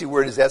fancy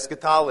word is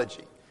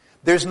eschatology.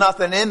 There's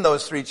nothing in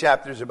those 3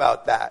 chapters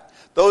about that.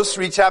 Those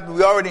 3 chapters,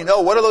 we already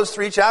know. What are those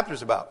 3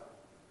 chapters about?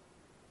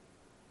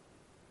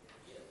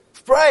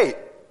 Right.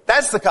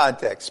 That's the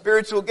context.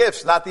 Spiritual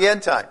gifts, not the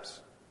end times.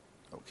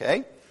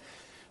 Okay?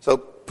 So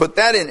put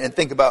that in and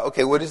think about,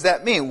 okay, what does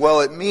that mean?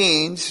 Well, it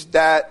means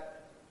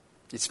that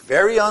it's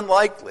very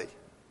unlikely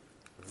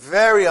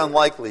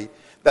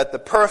that the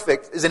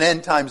perfect is an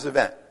end times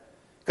event.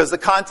 Because the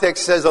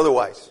context says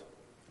otherwise.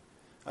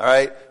 All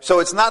right? So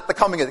it's not the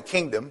coming of the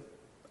kingdom.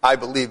 I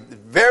believe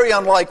very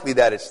unlikely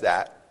that it's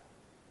that.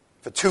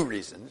 For 2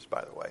 reasons,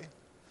 by the way.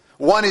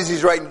 One is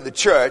he's writing to the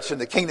church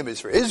and the kingdom is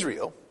for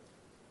Israel.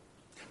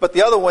 But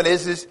the other one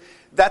is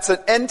that's an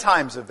end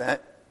times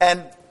event,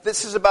 and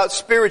this is about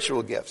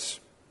spiritual gifts.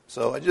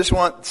 So I just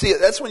want, see,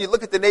 that's when you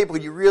look at the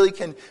neighborhood, you really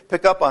can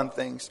pick up on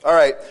things. All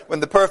right, when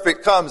the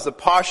perfect comes, the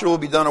partial will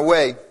be done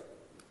away.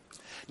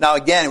 Now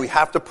again, we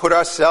have to put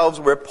ourselves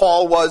where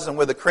Paul was and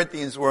where the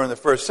Corinthians were in the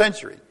first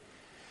century.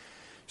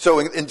 So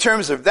in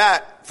terms of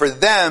that, for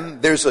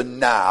them, there's a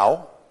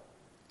now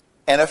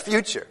and a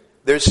future.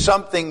 There's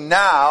something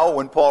now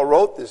when Paul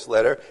wrote this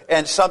letter,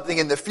 and something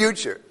in the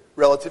future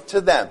relative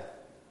to them.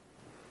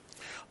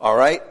 All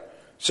right?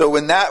 So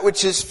when that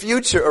which is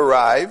future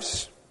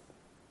arrives,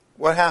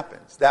 what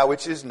happens? That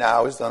which is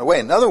now is done away.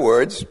 In other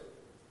words,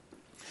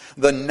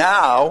 the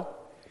now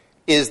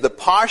is the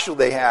partial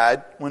they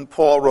had when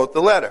Paul wrote the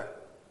letter.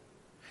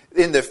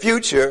 In the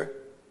future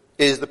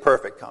is the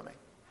perfect coming.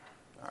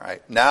 All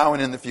right? Now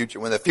and in the future.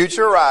 When the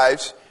future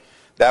arrives,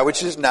 that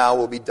which is now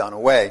will be done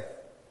away.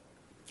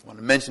 I want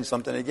to mention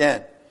something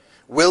again.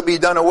 Will be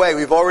done away.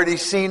 We've already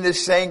seen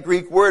this same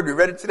Greek word. We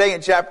read it today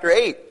in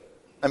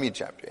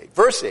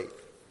verse 8.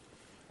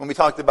 When we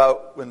talked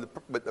about when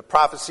the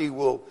prophecy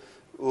will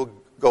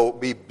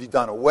be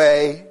done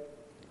away,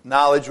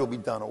 knowledge will be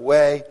done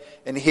away,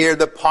 and here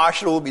the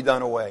partial will be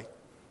done away.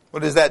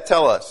 What does that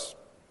tell us?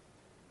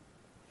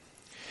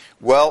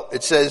 Well,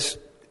 it says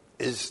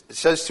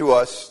to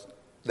us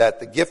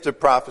that the gift of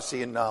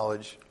prophecy and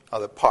knowledge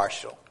are the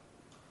partial.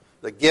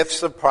 The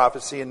gifts of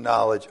prophecy and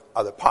knowledge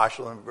are the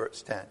partial in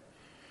verse 10.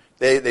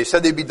 They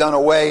said they'd be done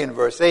away in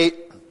verse 8,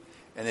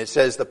 and it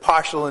says the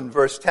partial in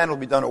verse 10 will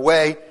be done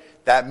away.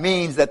 That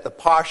means that the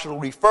partial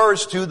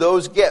refers to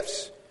those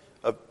gifts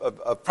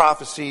of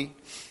prophecy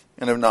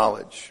and of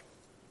knowledge.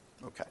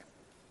 Okay.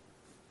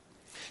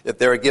 If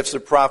there are gifts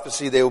of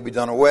prophecy, they will be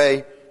done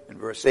away. In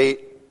verse 8,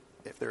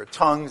 if there are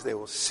tongues, they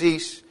will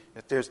cease.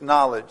 If there's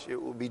knowledge,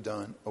 it will be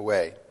done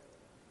away.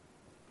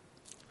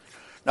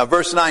 Now,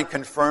 verse 9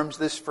 confirms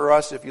this for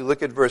us. If you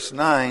look at verse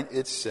 9,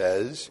 it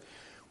says,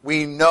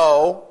 we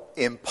know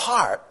in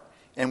part,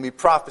 and we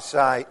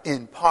prophesy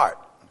in part.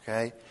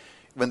 Okay?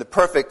 When the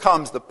perfect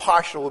comes, the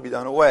partial will be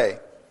done away.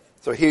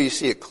 So here you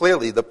see it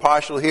clearly. The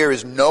partial here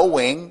is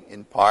knowing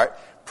in part,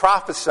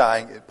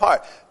 prophesying in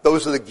part.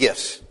 Those are the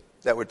gifts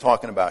that we're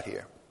talking about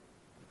here.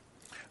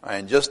 All right,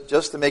 and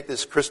just to make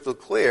this crystal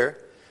clear,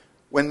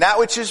 when that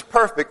which is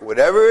perfect,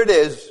 whatever it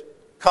is,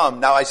 come.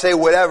 Now I say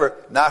whatever,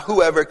 not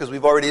whoever, because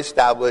we've already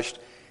established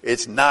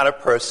it's not a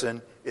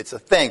person, it's a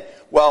thing.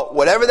 Well,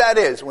 whatever that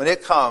is, when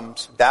it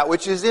comes, that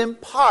which is in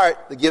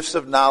part, the gifts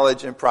of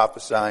knowledge and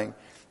prophesying,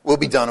 will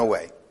be done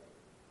away.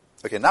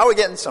 Okay, now we're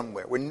getting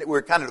somewhere.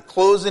 We're kind of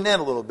closing in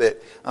a little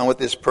bit on what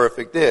this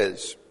perfect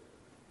is.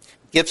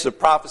 Gifts of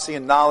prophecy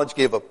and knowledge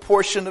give a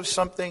portion of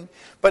something,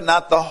 but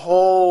not the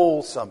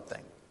whole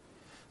something.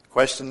 The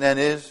question then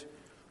is,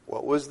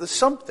 what was the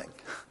something?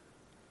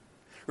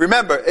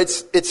 Remember,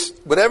 it's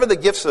whatever the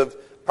gifts of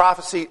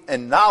prophecy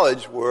and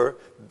knowledge were,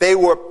 they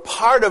were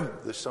part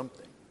of the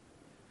something.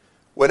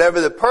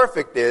 Whatever the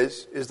perfect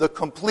is the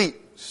complete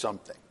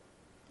something.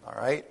 All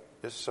right?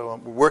 Just so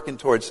we're working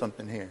towards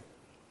something here.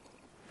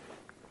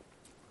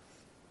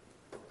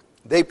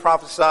 They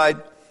prophesied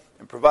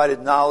and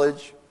provided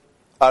knowledge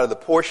out of the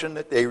portion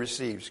that they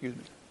received. Excuse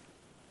me.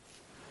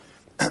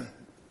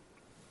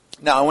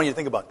 Now, I want you to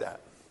think about that.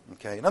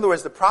 Okay? In other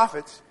words, the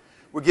prophets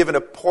were given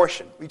a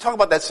portion. We talk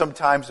about that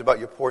sometimes, about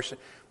your portion.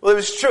 Well, it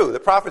was true. The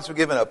prophets were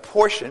given a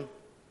portion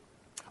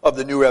of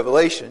the new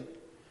revelation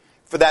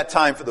for that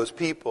time for those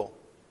people.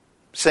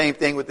 Same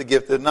thing with the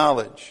gift of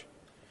knowledge.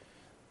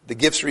 The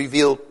gifts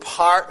revealed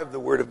part of the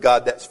Word of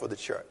God that's for the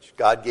church.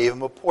 God gave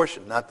them a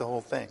portion, not the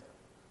whole thing.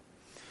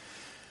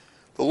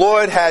 The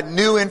Lord had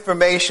new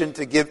information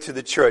to give to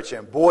the church,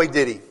 and boy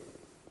did he.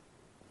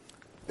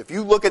 If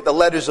you look at the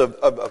letters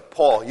of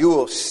Paul, you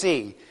will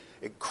see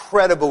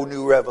incredible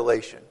new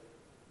revelation,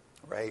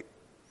 right?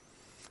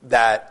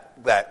 That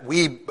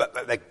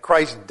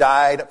Christ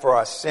died for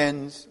our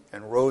sins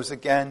and rose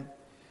again,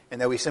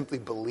 and that we simply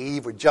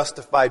believe we're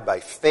justified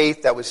by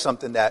faith. That was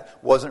something that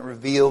wasn't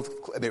revealed.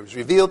 I mean, it was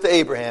revealed to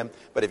Abraham,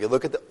 but if you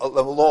look at the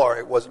law,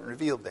 it wasn't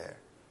revealed there.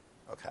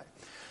 Okay.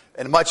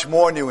 And much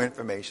more new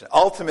information.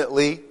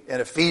 Ultimately, in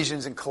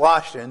Ephesians and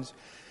Colossians,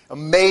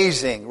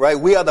 amazing, right?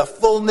 We are the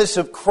fullness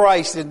of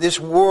Christ in this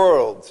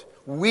world.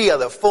 We are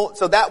the full.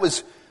 So that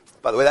was,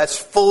 by the way, that's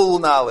full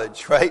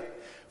knowledge, right?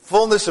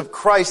 Fullness of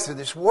Christ in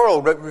this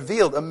world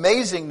revealed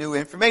amazing new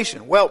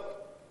information. Well,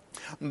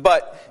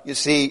 but you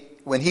see,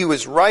 when he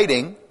was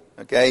writing,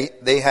 okay,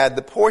 they had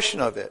the portion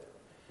of it.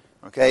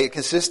 Okay, it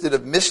consisted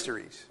of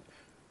mysteries.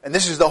 And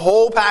this is the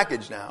whole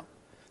package now.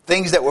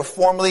 Things that were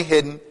formerly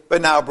hidden,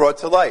 but now brought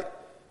to light.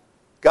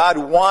 God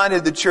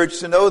wanted the church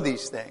to know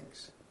these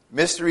things.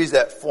 Mysteries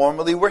that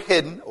formerly were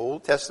hidden,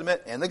 Old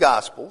Testament and the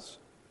Gospels,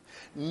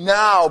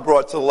 now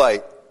brought to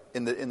light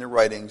in the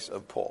writings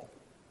of Paul.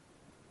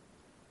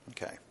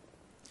 Okay.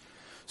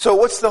 So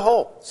what's the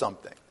whole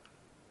something?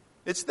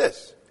 It's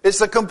this. It's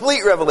the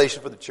complete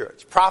revelation for the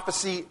church.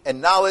 Prophecy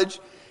and knowledge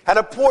had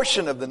a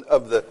portion of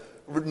the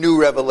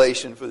new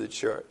revelation for the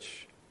church.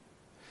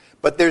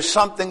 But there's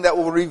something that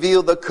will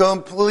reveal the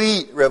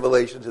complete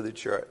revelation to the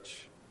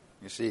church.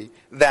 You see,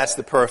 that's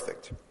the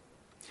perfect.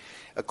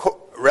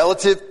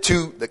 Relative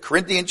to the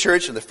Corinthian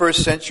church in the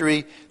first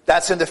century,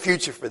 that's in the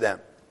future for them.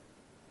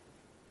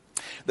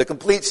 The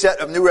complete set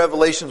of new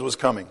revelations was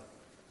coming.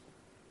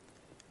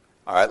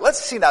 All right,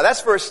 let's see now.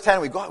 That's verse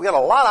 10. We got a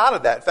lot out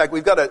of that. In fact,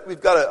 we've got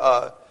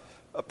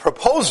a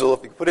proposal,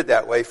 if you put it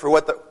that way, for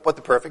what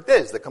the perfect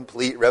is, the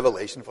complete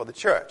revelation for the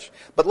church.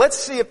 But let's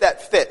see if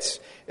that fits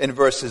in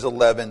verses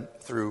 11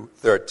 through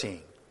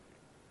 13.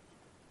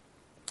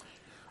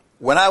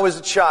 When I was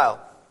a child,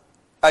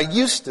 I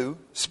used to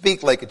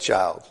speak like a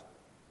child.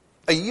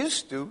 I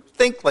used to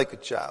think like a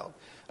child.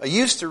 I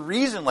used to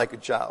reason like a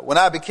child. When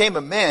I became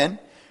a man,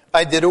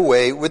 I did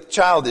away with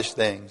childish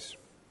things.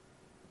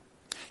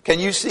 Can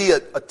you see a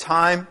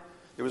time?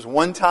 There was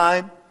one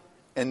time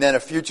and then a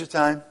future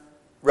time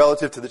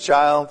relative to the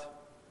child.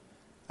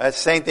 That's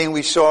the same thing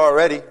we saw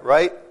already,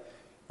 right?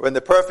 When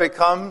the perfect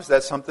comes,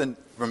 that's something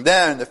from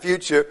then in the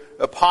future.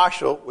 A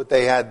partial, what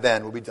they had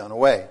then, will be done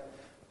away.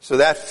 So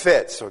that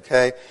fits,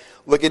 okay?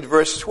 Look at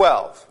verse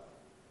 12.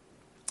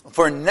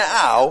 For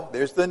now,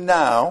 there's the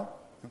now,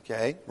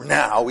 okay?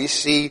 Now we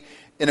see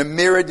in a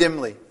mirror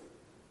dimly.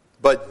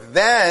 But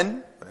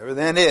then, whatever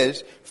then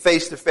is,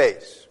 face to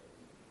face.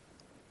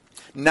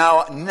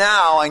 Now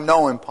I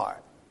know in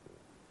part.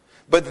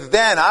 But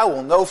then I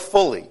will know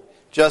fully,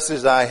 just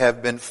as I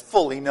have been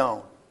fully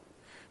known.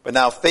 But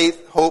now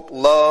faith, hope,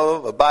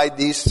 love, abide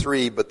these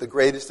three, but the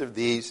greatest of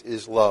these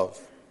is love.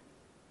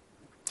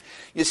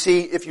 You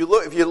see, if you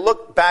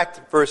look back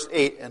to verse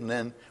 8, and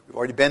then we've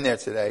already been there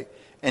today,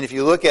 and if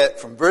you look at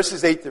from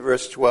verses 8 to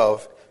verse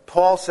 12,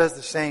 Paul says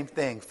the same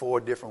thing 4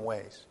 different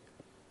ways.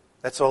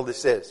 That's all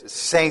this is. It's the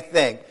same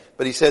thing,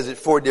 but he says it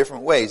 4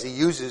 different ways. He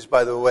uses,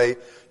 by the way,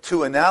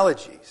 2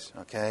 analogies.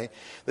 Okay,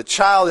 the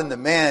child and the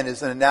man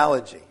is an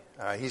analogy.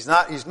 All right? He's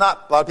not. A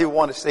lot of people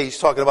want to say he's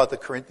talking about the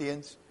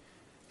Corinthians.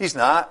 He's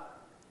not.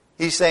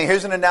 He's saying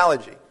here's an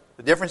analogy.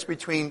 The difference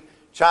between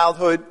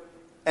childhood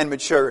and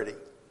maturity,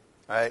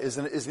 all right, is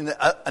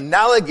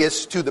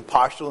analogous to the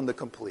partial and the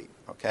complete.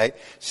 Okay,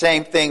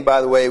 same thing,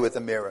 by the way, with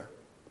a mirror.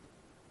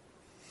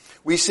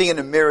 We see in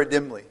a mirror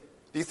dimly.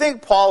 Do you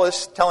think Paul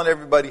is telling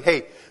everybody,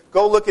 hey,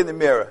 go look in the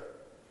mirror?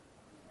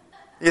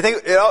 You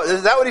think,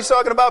 is that what he's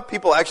talking about?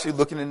 People actually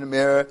looking in the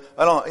mirror.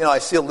 I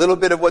see a little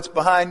bit of what's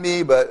behind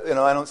me, but,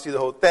 I don't see the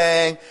whole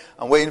thing.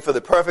 I'm waiting for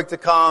the perfect to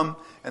come,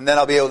 and then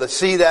I'll be able to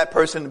see that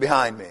person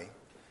behind me.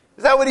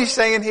 Is that what he's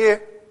saying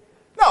here?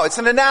 No, it's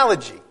an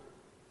analogy.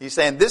 He's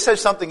saying this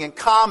has something in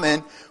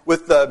common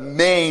with the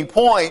main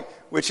point,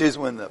 which is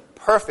when the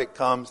perfect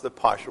comes, the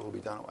partial will be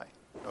done away.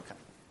 Okay.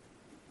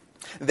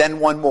 Then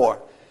one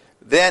more.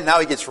 Then, now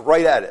he gets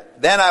right at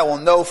it. Then I will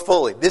know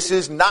fully. This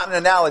is not an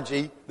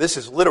analogy. This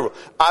is literal.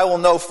 I will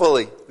know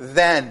fully.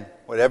 Then,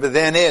 whatever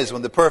then is,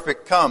 when the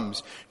perfect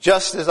comes,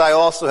 just as I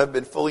also have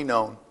been fully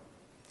known.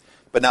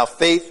 But now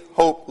faith,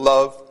 hope,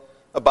 love,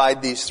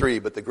 abide these 3,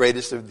 but the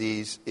greatest of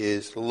these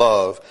is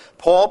love.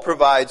 Paul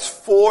provides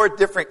 4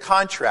 different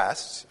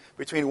contrasts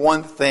between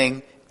one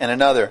thing and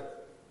another.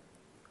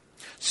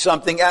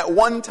 Something at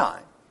one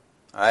time.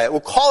 All right,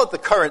 we'll call it the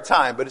current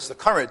time, but it's the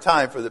current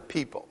time for the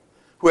people.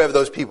 Whoever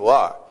those people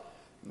are,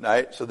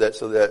 right? So that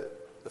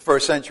the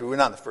first century, we're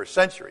not in the first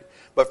century,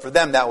 but for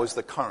them that was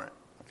the current,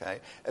 okay?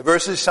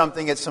 Versus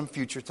something at some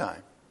future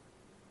time,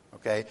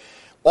 okay?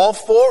 All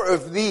 4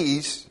 of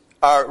these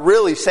are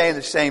really saying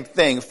the same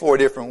thing 4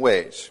 different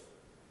ways.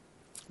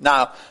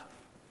 Now,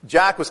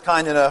 Jack was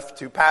kind enough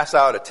to pass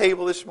out a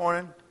table this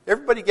morning.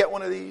 Everybody get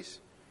one of these?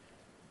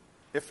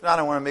 If not,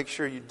 I want to make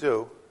sure you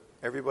do.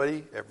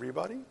 Everybody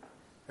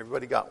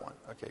got one.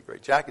 Okay,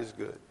 great. Jack is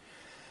good.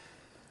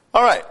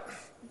 All right.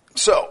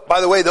 So,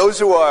 by the way, those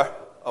who are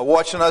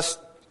watching us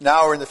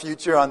now or in the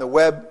future on the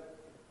web,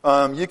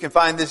 you can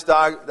find this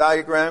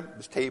diagram,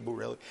 this table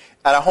really,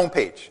 at our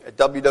homepage at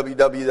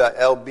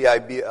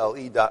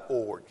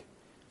www.lbible.org.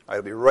 All right,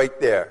 it'll be right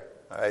there.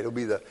 All right, it'll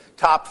be the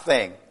top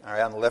thing. All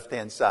right, on the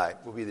left-hand side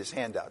will be this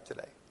handout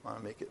today. I want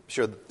to make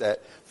sure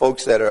that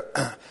folks that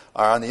are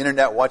on the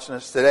internet watching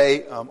us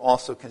today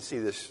also can see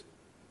this.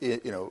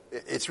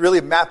 It's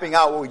really mapping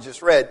out what we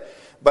just read,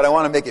 but I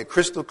want to make it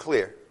crystal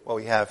clear what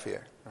we have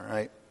here. All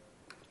right.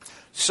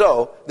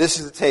 So, this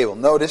is the table.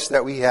 Notice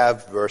that we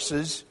have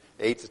verses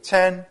 8 to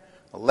 10,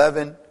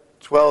 11,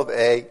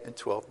 12a, and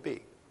 12b.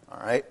 All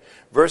right.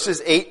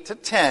 Verses 8 to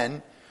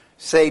 10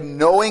 say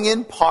knowing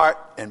in part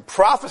and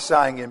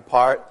prophesying in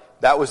part.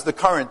 That was the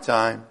current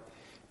time.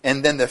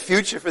 And then the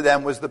future for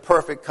them was the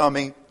perfect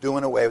coming,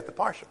 doing away with the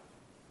partial.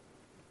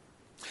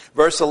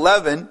 Verse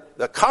 11,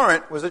 the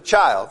current was a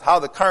child. How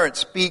the current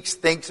speaks,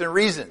 thinks, and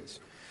reasons.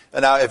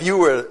 And now, if you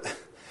were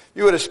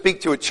to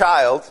speak to a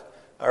child,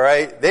 all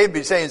right, they'd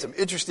be saying some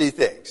interesting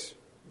things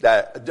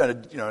that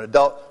an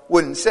adult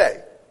wouldn't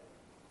say.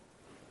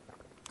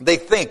 They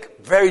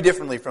think very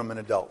differently from an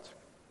adult,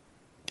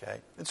 okay,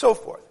 and so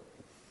forth.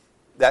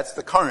 That's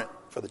the current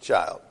for the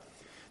child.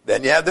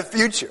 Then you have the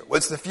future.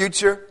 What's the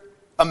future?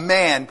 A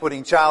man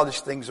putting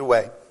childish things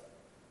away.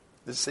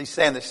 He's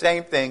saying the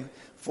same thing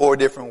 4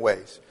 different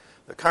ways.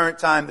 The current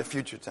time, the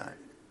future time.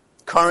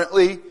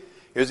 Currently,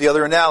 here's the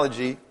other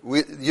analogy.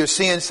 You're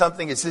seeing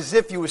something, it's as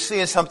if you were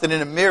seeing something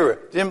in a mirror,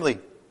 dimly.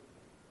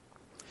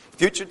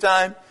 Future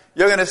time,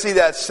 you're going to see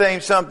that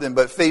same something,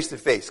 but face to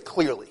face,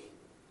 clearly.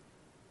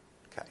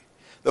 Okay.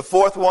 The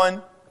 4th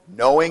one,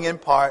 knowing in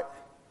part.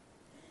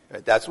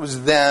 Right, that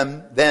was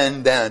them,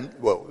 then.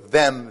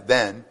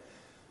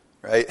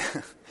 Right?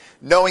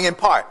 Knowing in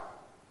part.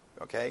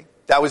 Okay?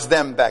 That was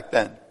them back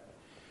then.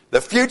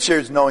 The future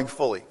is knowing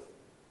fully.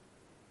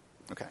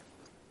 Okay.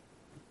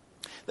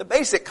 The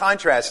basic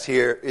contrast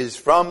here is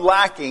from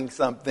lacking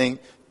something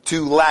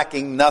to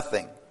lacking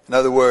nothing. In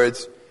other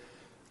words,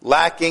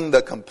 lacking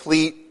the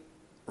complete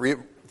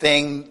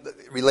thing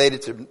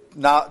related to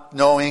not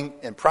knowing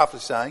and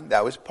prophesying.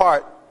 That was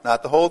part,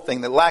 not the whole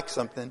thing that lacked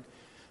something.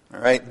 All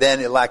right,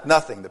 then it lacked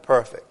nothing, the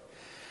perfect.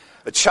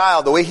 A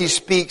child, the way he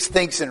speaks,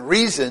 thinks, and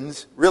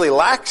reasons really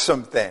lacks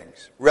some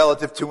things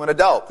relative to an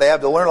adult. They have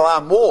to learn a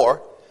lot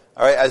more,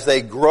 all right, as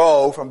they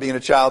grow from being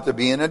a child to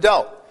being an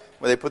adult,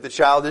 where they put the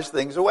childish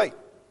things away.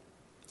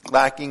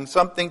 Lacking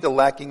something to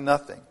lacking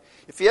nothing.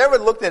 If you ever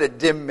looked at a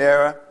dim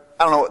mirror,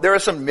 I don't know, there are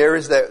some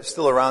mirrors that are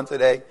still around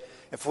today.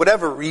 And for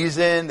whatever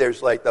reason,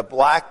 there's like the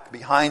black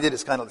behind it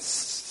is kind of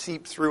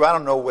seep through. I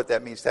don't know what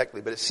that means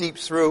technically, but it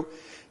seeps through.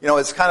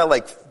 It's kind of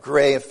like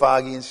gray and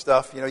foggy and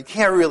stuff. You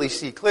can't really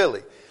see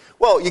clearly.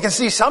 Well, you can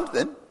see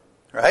something,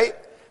 right?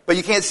 But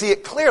you can't see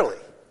it clearly.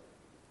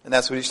 And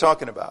that's what he's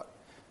talking about.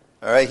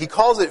 All right? He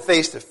calls it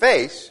face to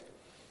face.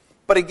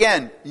 But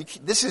again,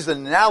 this is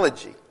an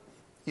analogy.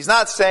 He's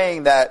not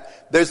saying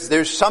that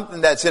there's something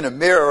that's in a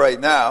mirror right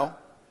now,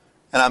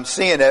 and I'm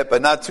seeing it,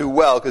 but not too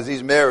well, because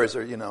these mirrors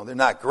are, they're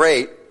not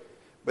great.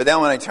 But then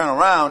when I turn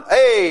around,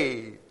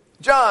 hey,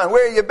 John,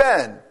 where you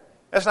been?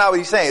 That's not what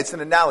he's saying. It's an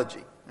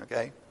analogy,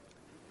 okay?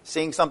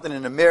 Seeing something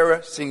in a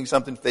mirror, seeing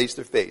something face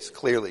to face,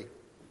 clearly.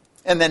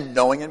 And then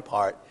knowing in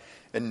part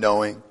and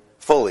knowing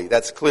fully.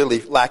 That's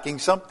clearly lacking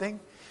something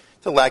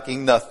to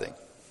lacking nothing.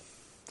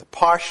 The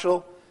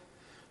partial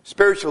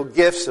spiritual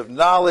gifts of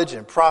knowledge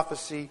and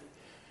prophecy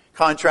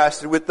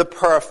contrasted with the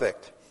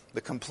perfect,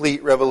 the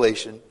complete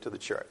revelation to the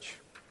church.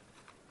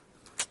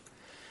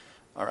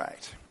 All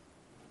right.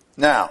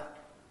 Now,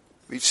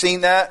 we've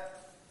seen that.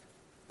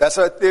 That's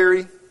our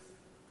theory.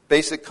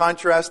 Basic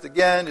contrast,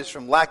 again, is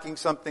from lacking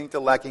something to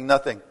lacking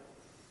nothing.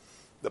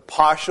 The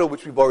partial,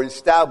 which we've already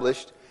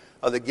established,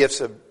 are the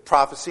gifts of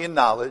prophecy and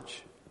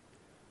knowledge,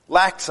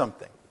 lack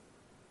something.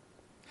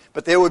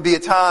 But there would be a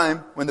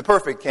time when the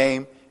perfect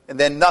came, and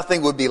then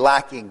nothing would be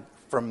lacking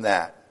from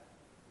that.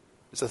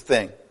 It's a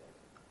thing.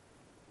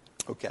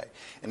 Okay.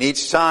 And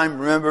each time,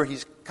 remember,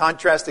 he's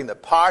contrasting the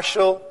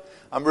partial.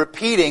 I'm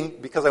repeating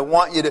because I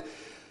want you to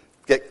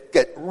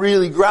get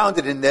really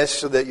grounded in this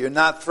so that you're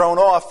not thrown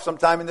off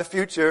sometime in the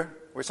future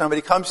where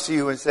somebody comes to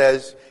you and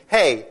says,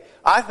 hey,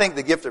 I think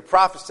the gift of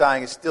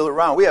prophesying is still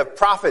around. We have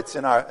prophets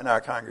in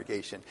our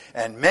congregation.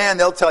 And man,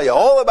 they'll tell you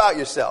all about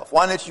yourself.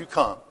 Why don't you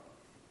come?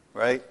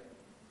 Right?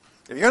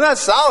 If you're not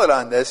solid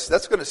on this,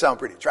 that's going to sound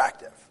pretty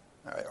attractive.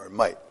 All right, or it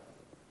might.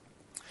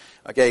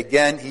 Okay,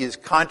 again, he is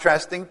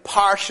contrasting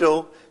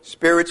partial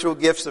spiritual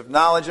gifts of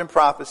knowledge and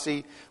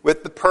prophecy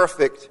with the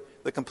perfect,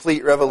 the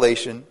complete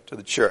revelation to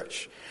the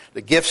church.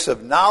 The gifts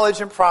of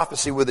knowledge and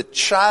prophecy were the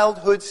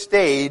childhood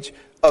stage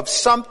of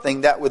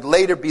something that would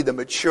later be the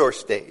mature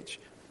stage.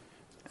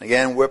 And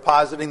again, we're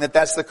positing that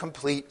that's the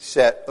complete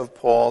set of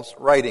Paul's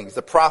writings.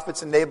 The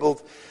prophets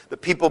enabled the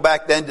people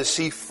back then to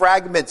see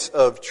fragments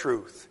of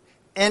truth,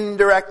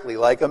 indirectly,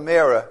 like a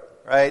mirror,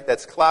 right?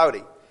 That's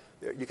cloudy.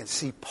 You can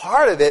see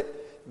part of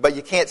it, but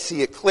you can't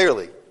see it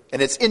clearly. And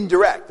it's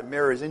indirect. The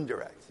mirror is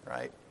indirect,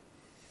 right?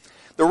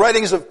 The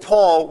writings of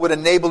Paul would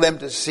enable them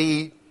to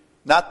see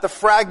not the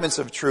fragments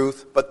of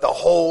truth, but the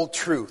whole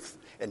truth,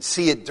 and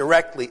see it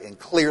directly and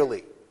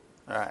clearly.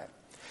 All right.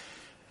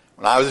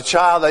 When I was a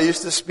child, I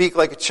used to speak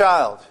like a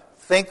child,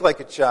 think like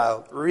a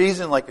child,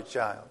 reason like a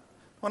child.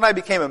 When I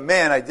became a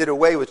man, I did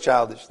away with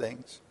childish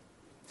things.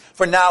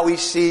 For now we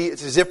see,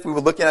 it's as if we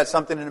were looking at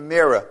something in a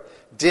mirror,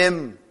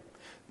 dim.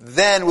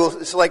 Then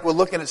it's like we're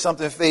looking at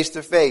something face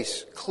to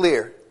face,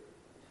 clear,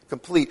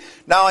 complete.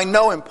 Now I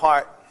know in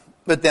part,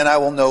 but then I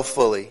will know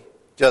fully,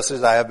 just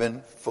as I have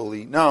been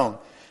fully known.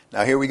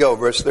 Now here we go,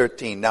 verse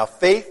 13. Now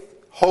faith,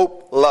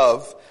 hope,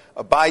 love,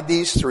 abide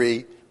these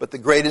three, but the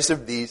greatest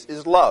of these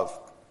is love.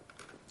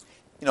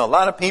 You know, a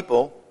lot of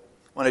people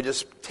want to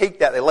just take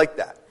that, they like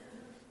that.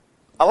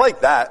 I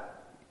like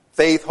that.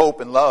 Faith, hope,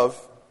 and love.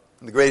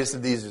 And the greatest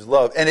of these is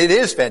love. And it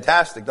is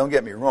fantastic, don't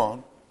get me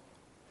wrong.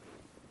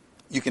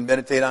 You can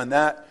meditate on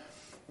that.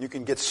 You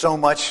can get so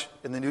much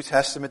in the New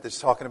Testament that's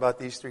talking about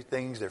these three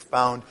things. They're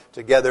found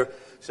together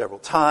several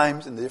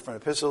times in the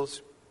different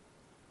epistles.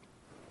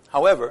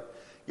 However,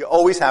 you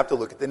always have to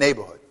look at the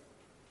neighborhood.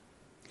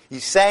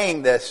 He's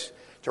saying this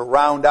to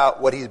round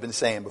out what he's been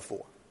saying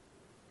before.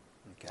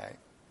 Okay?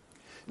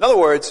 In other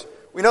words,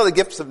 we know the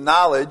gifts of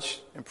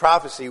knowledge and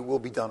prophecy will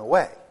be done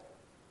away.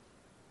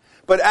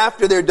 But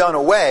after they're done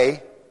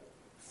away,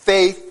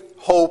 faith,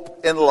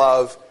 hope, and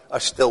love are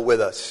still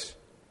with us.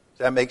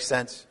 Does that make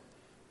sense?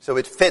 So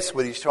it fits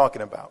what he's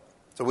talking about.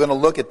 So we're going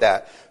to look at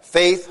that.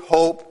 Faith,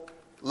 hope,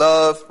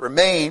 love,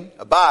 remain,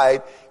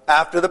 abide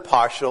after the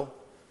partial,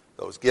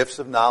 those gifts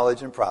of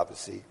knowledge and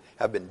prophecy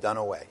have been done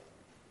away.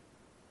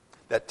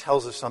 That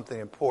tells us something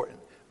important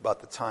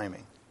about the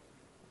timing.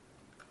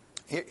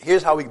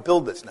 Here's how we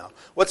build this now.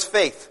 What's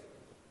faith?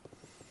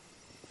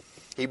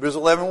 Hebrews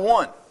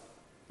 11:1.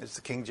 It's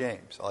the King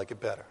James. I like it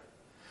better.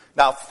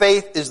 Now,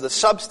 faith is the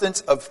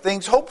substance of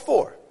things hoped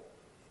for,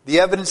 the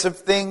evidence of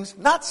things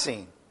not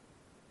seen.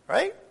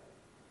 Right?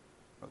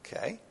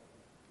 Okay.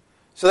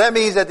 So that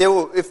means that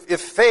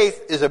if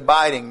faith is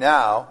abiding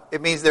now,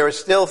 it means there are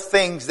still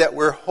things that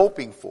we're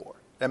hoping for.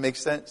 That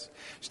makes sense?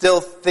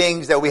 Still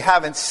things that we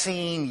haven't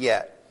seen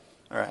yet.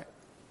 All right.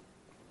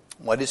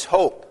 What is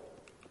hope?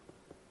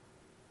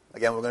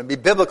 Again, we're going to be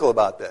biblical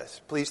about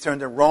this. Please turn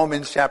to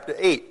Romans chapter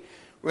 8.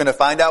 We're going to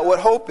find out what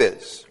hope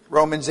is.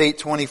 Romans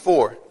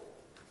 8:24.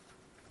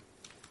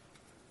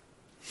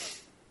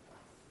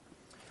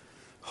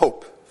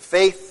 Hope.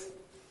 Faith,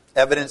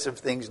 evidence of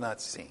things not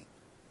seen.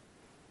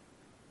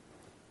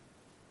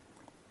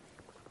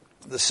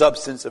 The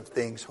substance of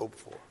things hoped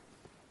for.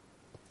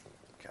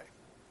 Okay.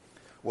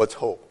 What's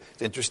hope?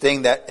 It's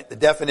interesting that the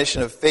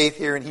definition of faith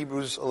here in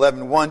Hebrews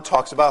 11:1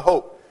 talks about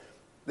hope.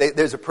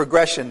 There's a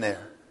progression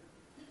there.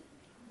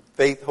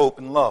 Faith, hope,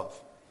 and love.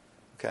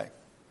 Okay.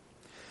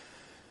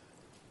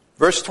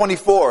 Verse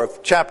 24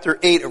 of chapter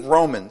 8 of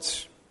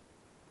Romans.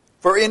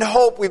 For in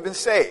hope we've been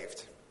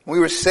saved. When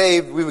we were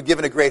saved, we were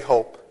given a great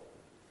hope.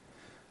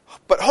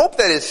 But hope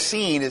that is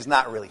seen is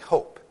not really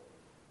hope.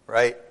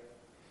 Right?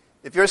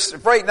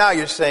 If right now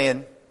you're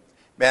saying,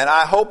 man,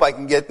 I hope I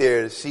can get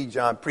there to see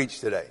John preach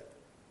today.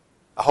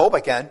 I hope I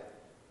can.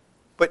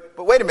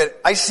 But wait a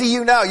minute. I see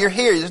you now. You're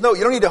here. You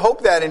don't need to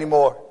hope that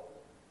anymore.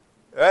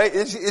 Right?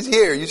 It's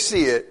here. You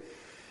see it.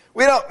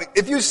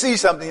 If you see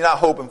something, you're not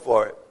hoping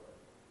for it.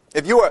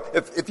 If you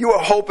are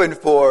hoping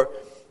for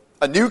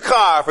a new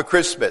car for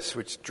Christmas,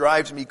 which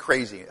drives me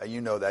crazy. You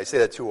know that. I say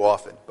that too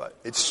often, but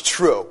it's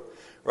true.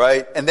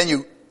 Right? And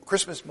then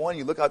Christmas morning,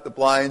 you look out the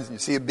blinds and you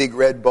see a big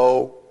red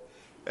bow.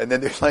 And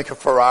then there's like a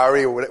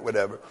Ferrari or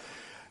whatever.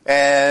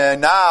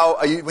 And now,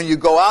 when you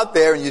go out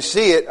there and you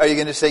see it, are you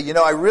going to say,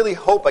 I really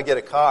hope I get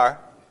a car?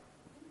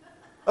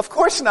 Of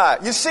course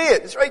not. You see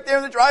it. It's right there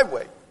in the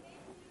driveway.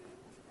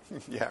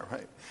 Yeah,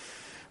 right.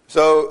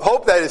 So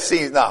hope that is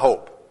seen is not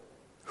hope.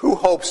 Who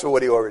hopes for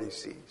what he already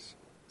sees?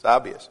 It's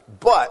obvious.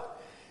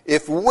 But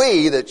if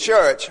we, the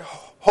church,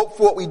 hope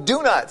for what we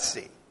do not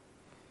see,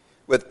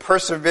 with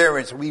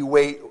perseverance we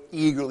wait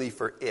eagerly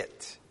for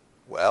it.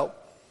 Well,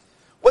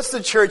 what's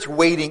the church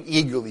waiting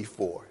eagerly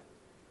for?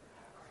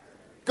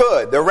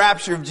 Good. The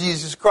rapture of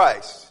Jesus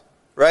Christ.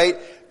 Right?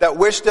 That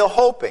we're still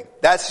hoping.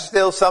 That's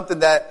still something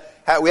that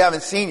we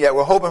haven't seen yet.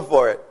 We're hoping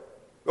for it.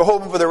 We're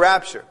hoping for the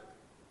rapture.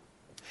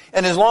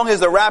 And as long as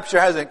the rapture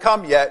hasn't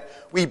come yet,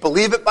 we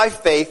believe it by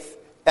faith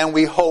and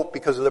we hope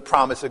because of the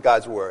promise of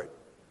God's word.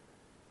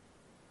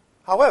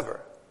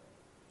 However,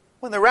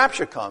 when the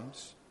rapture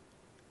comes,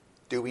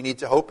 do we need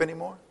to hope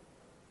anymore?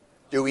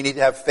 Do we need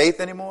to have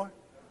faith anymore?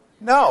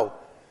 No.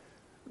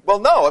 Well,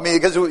 no.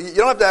 Because you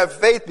don't have to have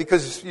faith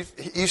because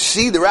you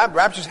see the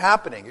rapture's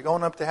happening. You're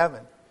going up to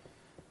heaven.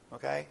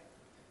 Okay?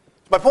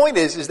 My point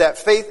is that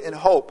faith and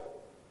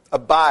hope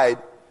abide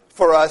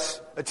for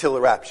us until the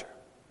rapture.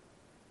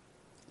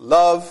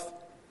 Love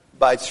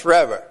abides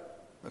forever.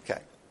 Okay.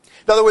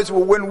 In other words,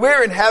 when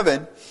we're in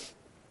heaven,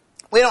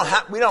 we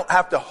don't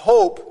have to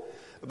hope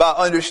about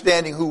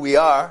understanding who we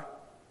are.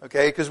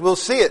 Okay? Because we'll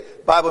see it.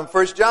 The Bible in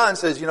 1 John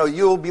says,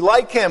 you'll be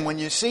like him when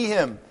you see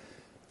him.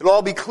 It'll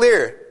all be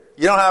clear.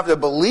 You don't have to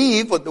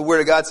believe what the Word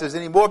of God says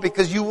anymore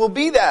because you will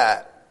be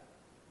that.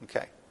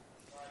 Okay.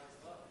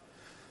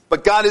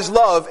 But God is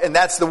love, and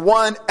that's the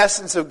one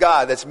essence of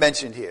God that's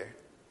mentioned here.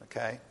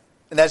 Okay?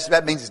 And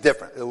that means it's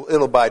different.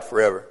 It'll abide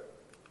forever.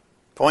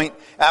 Point,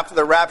 after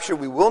the rapture,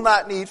 we will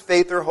not need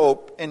faith or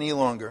hope any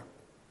longer.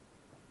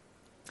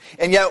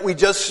 And yet we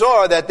just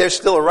saw that they're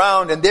still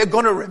around, and they're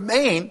going to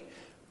remain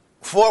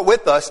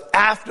with us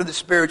after the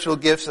spiritual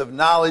gifts of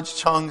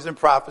knowledge, tongues, and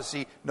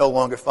prophecy no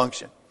longer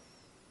function.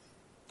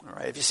 All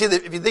right. If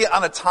you think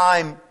on a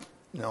time,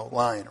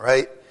 line,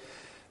 right?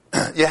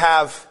 You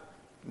have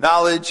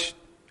knowledge,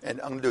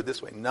 and I'm going to do it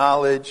this way: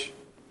 knowledge,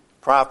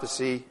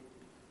 prophecy,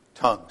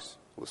 tongues.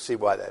 We'll see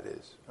why that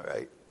is. All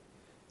right.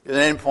 There's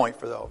an end point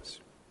for those.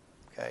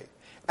 Okay.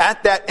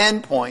 At that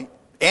end point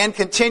and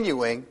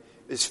continuing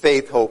is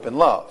faith, hope, and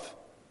love.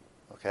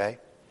 Okay.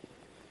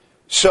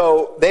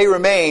 So they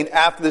remain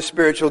after the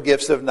spiritual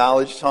gifts of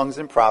knowledge, tongues,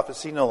 and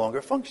prophecy no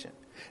longer function.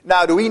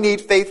 Now, do we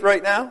need faith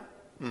right now?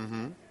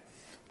 Mm-hmm.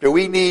 Do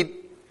we need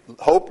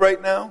hope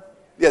right now?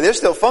 Yeah, they're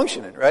still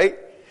functioning, right?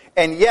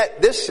 And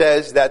yet this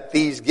says that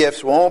these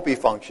gifts won't be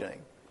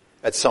functioning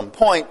at some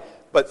point.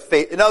 But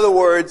faith, in other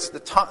words,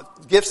 the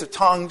gifts of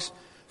tongues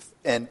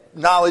and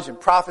knowledge and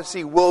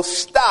prophecy will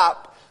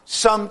stop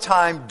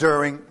sometime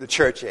during the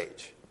church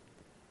age.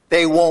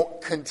 They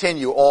won't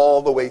continue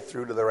all the way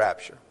through to the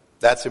rapture.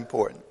 That's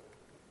important.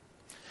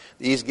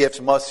 These gifts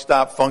must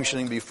stop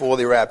functioning before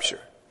the rapture.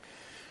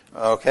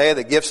 Okay,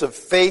 the gifts of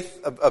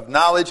faith, of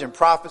knowledge and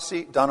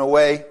prophecy done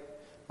away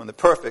when the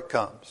perfect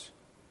comes.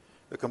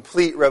 The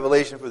complete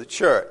revelation for the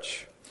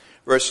church.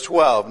 Verse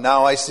 12,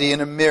 now I see in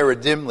a mirror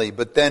dimly,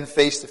 but then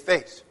face to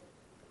face.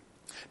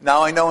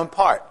 Now I know in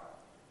part,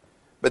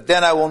 but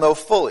then I will know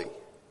fully,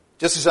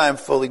 just as I am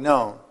fully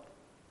known.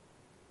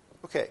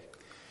 Okay,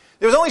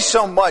 there was only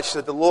so much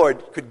that the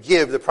Lord could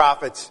give the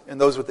prophets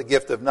and those with the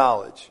gift of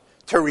knowledge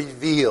to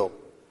reveal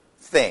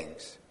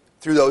things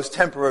through those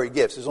temporary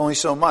gifts. There's only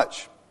so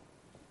much.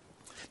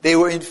 They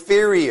were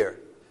inferior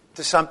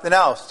to something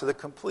else, to the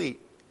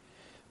complete,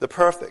 the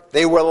perfect.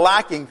 They were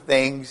lacking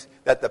things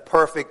that the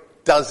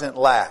perfect doesn't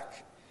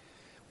lack.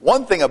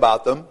 One thing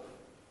about them,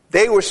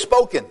 they were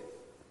spoken.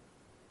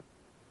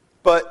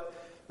 But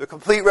the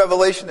complete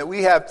revelation that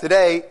we have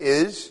today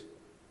is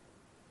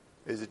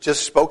it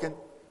just spoken?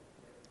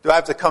 Do I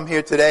have to come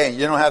here today and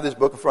you don't have this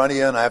book in front of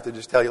you and I have to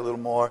just tell you a little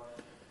more?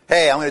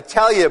 Hey, I'm going to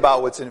tell you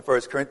about what's in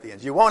 1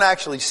 Corinthians. You won't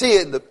actually see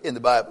it in the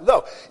Bible.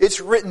 No, it's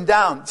written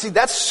down. See,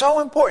 that's so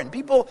important.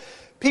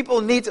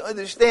 People need to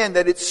understand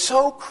that it's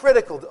so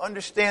critical to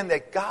understand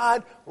that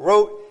God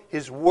wrote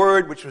His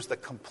Word, which was the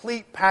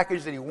complete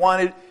package that He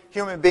wanted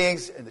human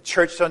beings and the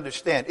church to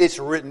understand. It's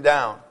written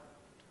down.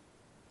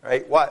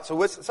 Right? Why?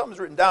 So something's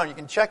written down, you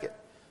can check it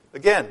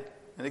again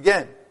and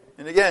again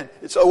and again.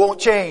 It won't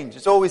change.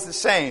 It's always the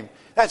same.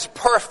 That's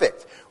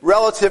perfect.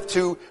 Relative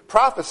to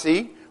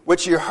prophecy,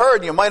 which you heard,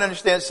 and you might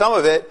understand some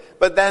of it,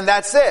 but then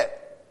that's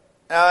it.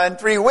 In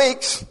 3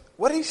 weeks,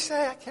 what did he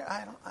say?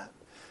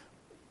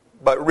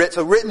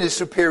 So written is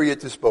superior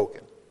to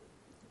spoken.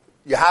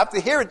 You have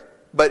to hear it,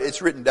 but it's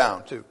written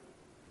down too.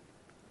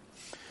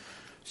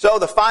 So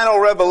the final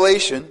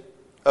revelation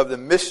of the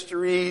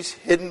mysteries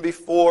hidden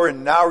before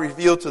and now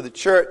revealed to the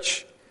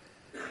church,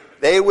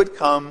 they would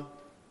come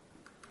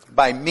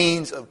by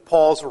means of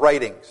Paul's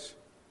writings.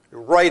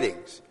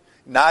 Writings.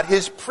 Not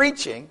his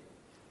preaching,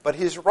 but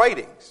his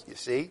writings, you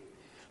see.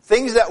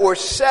 Things that were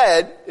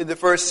said in the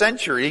first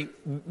century,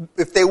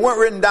 if they weren't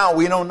written down,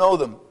 we don't know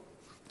them,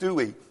 do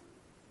we?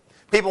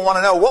 People want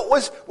to know, what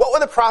were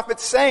the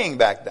prophets saying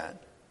back then?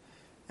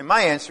 And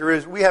my answer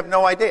is, we have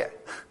no idea.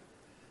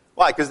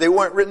 Why? Because they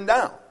weren't written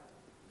down.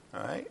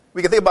 All right?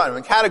 We can think about them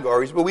in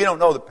categories, but we don't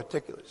know the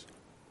particulars.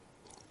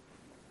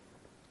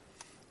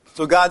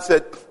 So God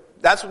said,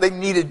 that's what they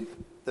needed.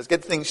 Let's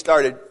get things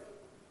started.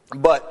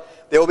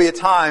 But there will be a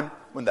time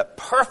when the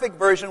perfect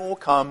version will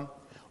come.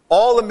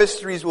 All the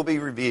mysteries will be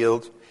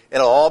revealed.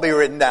 It'll all be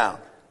written down.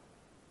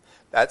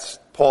 That's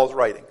Paul's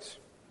writings.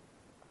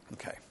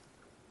 Okay.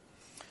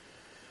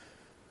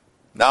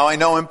 Now I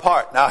know in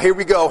part. Now here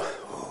we go.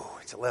 Ooh,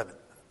 it's 11.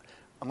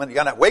 You're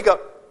gonna wake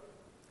up.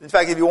 In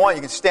fact, if you want,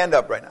 you can stand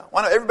up right now.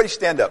 Why don't everybody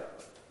stand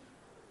up?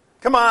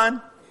 Come on.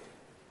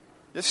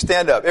 Just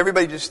stand up.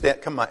 Everybody just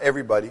stand. Come on,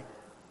 everybody.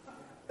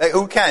 Hey,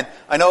 who can?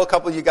 I know a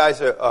couple of you guys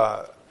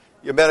are,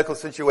 your medical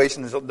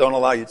situations don't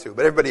allow you to,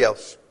 but everybody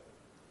else.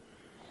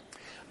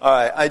 All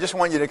right, I just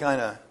want you to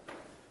kind of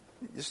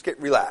just get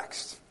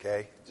relaxed,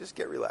 okay? Just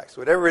get relaxed.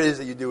 Whatever it is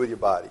that you do with your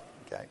body,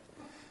 okay?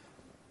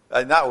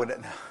 No,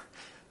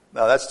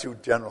 that's too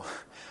general.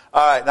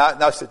 All right,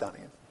 now sit down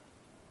again.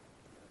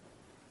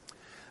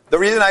 The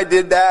reason I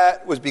did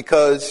that was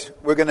because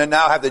we're going to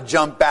now have to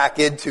jump back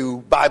into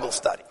Bible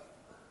study.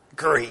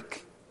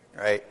 Greek,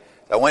 right?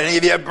 So I want to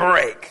give you a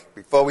break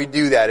before we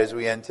do that as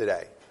we end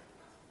today.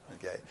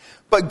 Okay.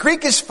 But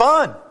Greek is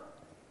fun.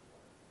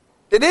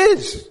 It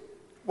is.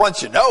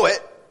 Once you know it,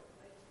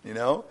 you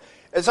know.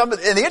 And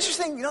the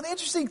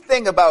interesting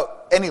thing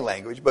about any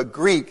language, but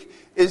Greek,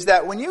 is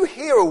that when you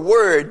hear a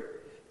word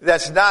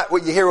that's not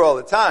what you hear all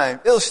the time,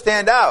 it'll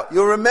stand out.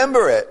 You'll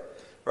remember it,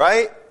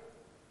 right?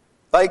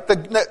 Like the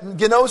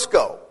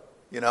gnosko,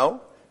 you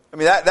know. I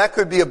mean, that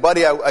could be a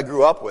buddy I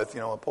grew up with, you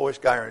know, a Polish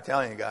guy or an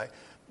Italian guy.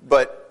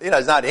 But, you know,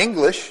 it's not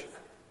English.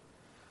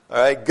 All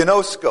right,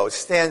 gnosko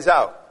stands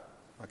out.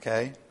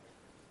 Okay?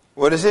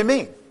 What does it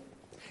mean?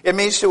 It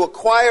means to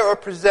acquire or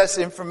possess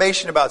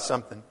information about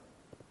something.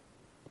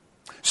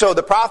 So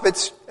the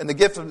prophets and the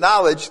gift of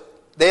knowledge,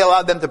 they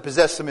allowed them to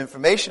possess some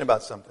information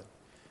about something.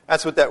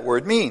 That's what that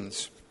word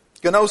means.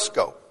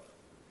 Gnosko.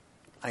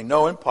 I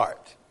know in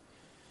part.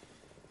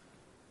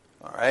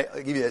 All right,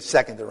 I'll give you a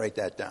second to write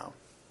that down.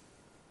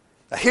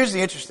 Now here's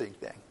the interesting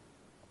thing.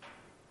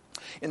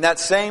 In that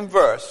same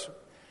verse,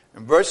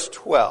 in verse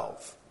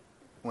 12,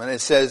 when it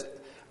says,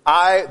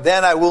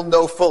 then I will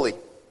know fully.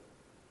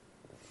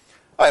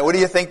 All right, what do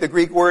you think the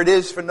Greek word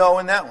is for know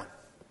in that one?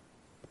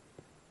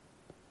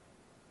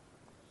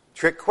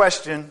 Trick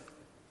question.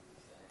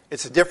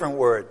 It's a different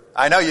word.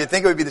 I know you'd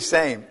think it would be the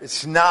same.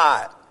 It's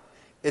not.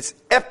 It's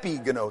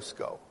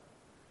epignosko.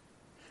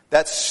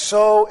 That's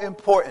so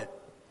important.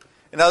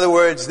 In other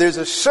words, there's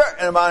a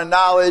certain amount of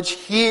knowledge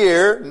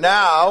here,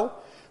 now,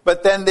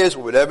 but then there's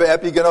whatever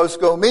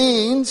epignosko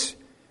means,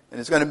 and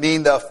it's going to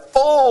mean the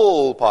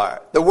full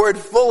part. The word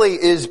fully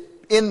is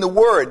in the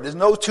word. There's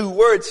no two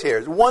words here.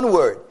 It's one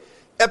word.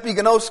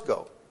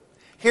 Epignosko.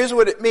 Here's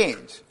what it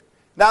means.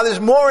 Now there's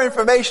more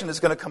information that's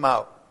going to come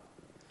out.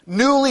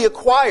 Newly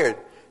acquired.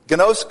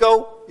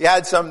 Gnosko, you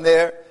had some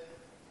there.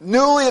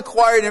 Newly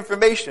acquired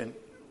information.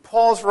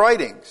 Paul's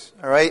writings,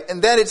 all right?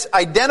 And then it's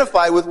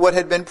identified with what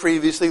had been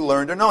previously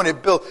learned or known.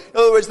 It built, in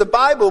other words, the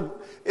Bible,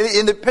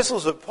 in the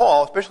epistles of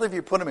Paul, especially if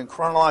you put them in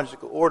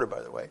chronological order,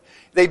 by the way,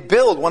 they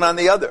build one on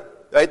the other,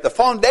 right? The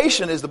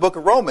foundation is the book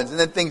of Romans, and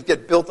then things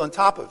get built on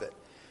top of it.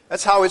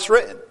 That's how it's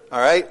written, all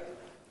right?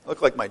 I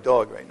look like my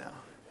dog right now.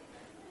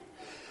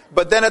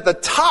 But then at the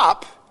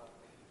top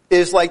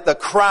is like the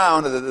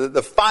crown,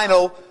 the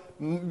final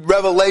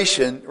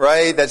revelation,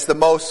 right? That's the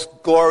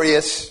most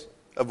glorious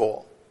of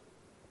all.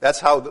 That's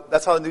how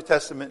the New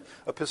Testament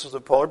epistles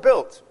of Paul are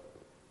built.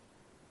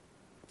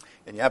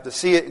 And you have to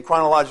see it in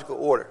chronological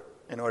order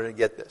in order to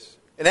get this.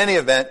 In any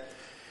event,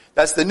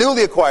 that's the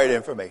newly acquired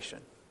information.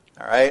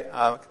 All right?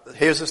 I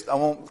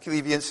won't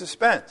leave you in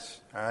suspense.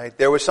 All right?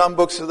 There were some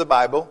books of the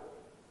Bible.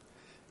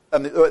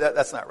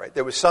 That's not right.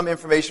 There was some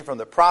information from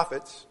the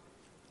prophets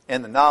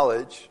and the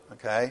knowledge,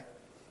 okay?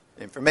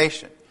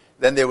 Information.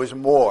 Then there was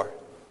more.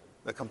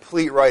 The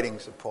complete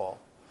writings of Paul.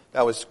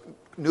 That was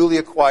newly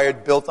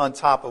acquired, built on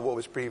top of what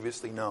was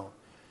previously known.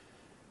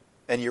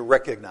 And you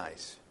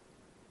recognize,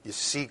 you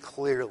see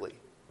clearly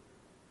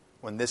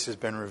when this has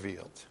been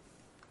revealed.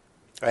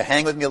 All right,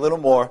 hang with me a little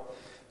more,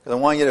 because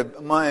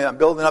I'm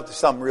building up to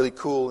something really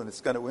cool, and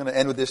we're going to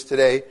end with this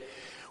today.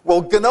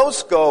 Well,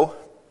 gnosko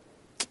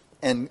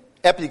and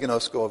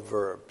epignosko are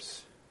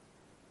verbs.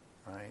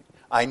 Right?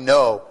 I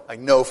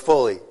know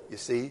fully, you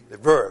see, the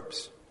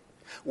verbs.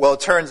 Well,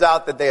 it turns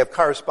out that they have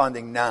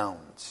corresponding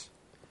nouns.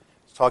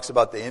 It talks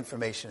about the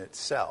information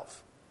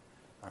itself.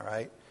 All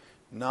right?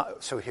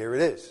 So here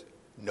it is.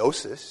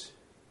 Gnosis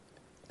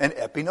and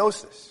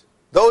epignosis.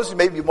 Those you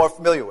may be more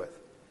familiar with.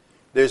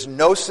 There's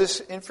gnosis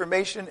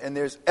information and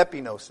there's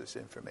epignosis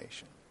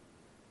information.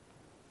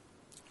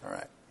 All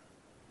right.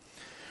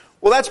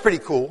 Well, that's pretty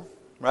cool,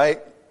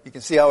 right? You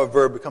can see how a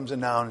verb becomes a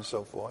noun and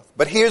so forth.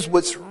 But here's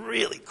what's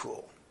really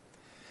cool.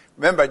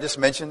 Remember, I just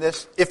mentioned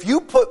this. If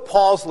you put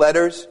Paul's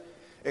letters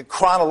in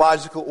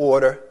chronological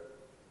order,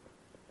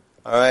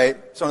 all right,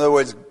 so in other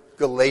words,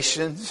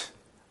 Galatians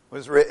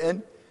was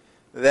written,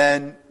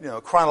 then,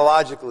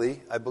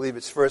 chronologically, I believe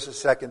it's 1st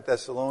and 2nd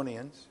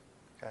Thessalonians,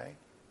 okay?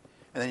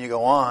 And then you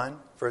go on,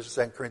 1st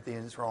and 2nd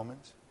Corinthians,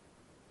 Romans.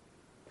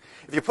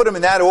 If you put them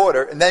in that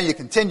order, and then you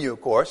continue,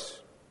 of course,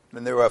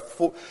 then there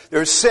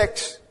are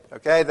 6,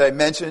 okay, that I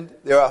mentioned.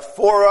 There are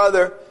 4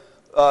 other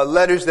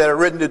letters that are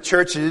written to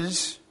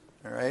churches,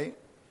 all right?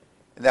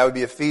 And that would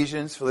be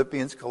Ephesians,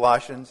 Philippians,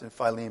 Colossians, and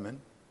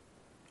Philemon,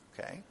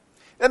 okay?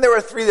 Then there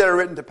are 3 that are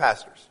written to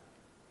pastors.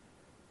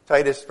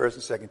 Titus,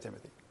 1st and 2nd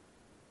Timothy.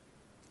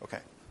 Okay.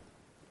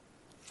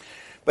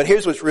 But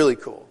here's what's really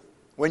cool.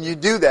 When you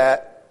do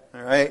that,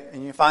 all right,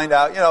 and you find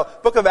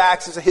out, Book of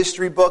Acts is a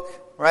history book,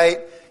 right?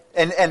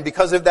 And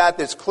because of that,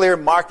 there's clear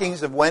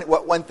markings of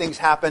when things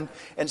happened.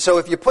 And so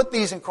if you put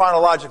these in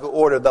chronological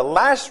order, the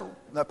last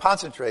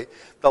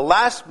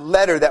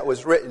letter that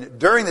was written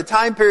during the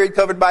time period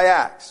covered by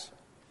Acts,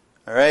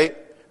 all right,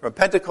 from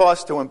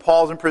Pentecost to when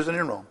Paul's in prison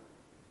in Rome,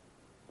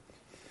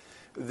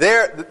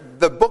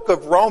 the book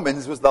of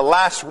Romans was the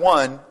last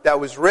one that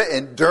was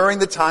written during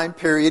the time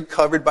period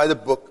covered by the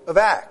book of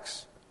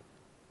Acts.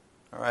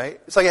 All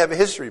right? It's like you have a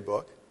history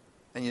book,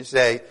 and you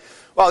say,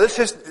 well, this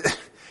is,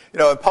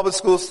 in public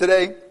schools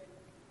today,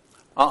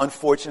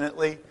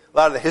 unfortunately, a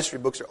lot of the history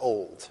books are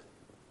old.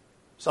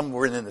 Some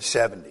were written in the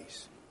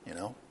 70s,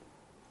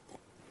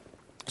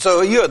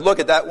 So you would look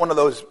at one of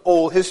those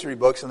old history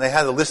books, and they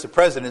had a list of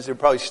presidents. They would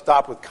probably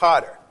stop with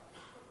Carter,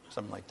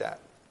 something like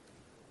that.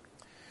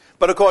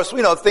 But of course,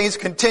 things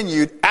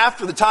continued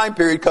after the time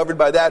period covered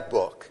by that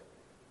book,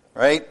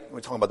 right? We're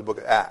talking about the book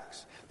of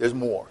Acts. There's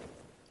more,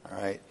 all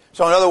right?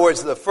 So in other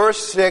words, the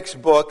first 6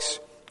 books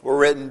were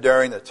written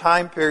during the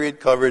time period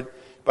covered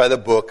by the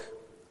book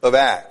of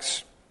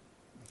Acts.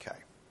 Okay.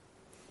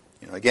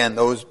 Again,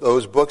 those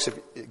books,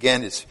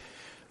 again, it's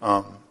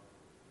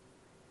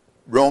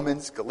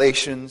Romans,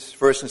 Galatians,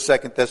 1st and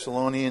 2nd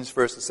Thessalonians,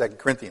 1st and 2nd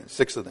Corinthians,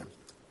 6 of them.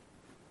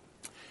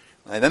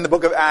 And then the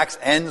book of Acts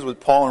ends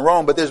with Paul in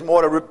Rome, but there's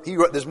more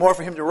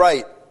for him to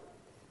write.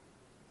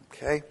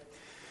 Okay?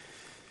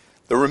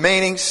 The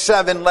remaining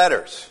 7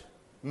 letters,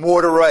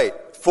 more to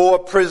write. 4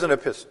 prison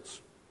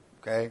epistles.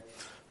 Okay?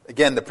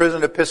 Again, the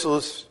prison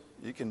epistles,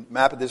 you can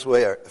map it this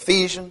way, are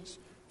Ephesians,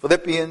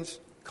 Philippians,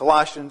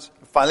 Colossians,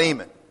 and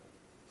Philemon.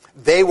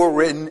 They were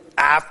written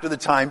after the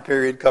time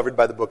period covered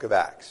by the book of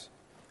Acts.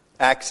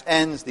 Acts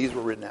ends, these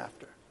were written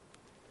after.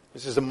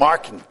 This is a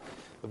marking.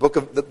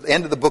 The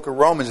end of the book of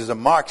Romans is a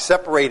mark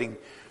separating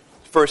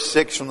the first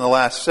 6 from the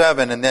last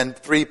 7, and then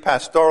 3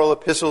 pastoral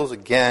epistles,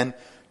 again,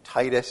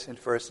 Titus and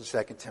 1st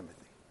and 2nd Timothy.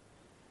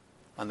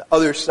 On the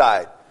other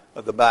side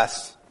of the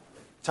last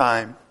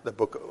time, the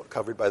book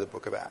covered by the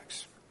book of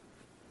Acts.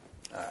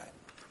 All right.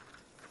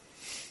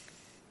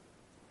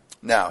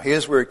 Now,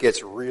 here's where it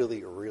gets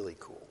really, really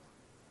cool.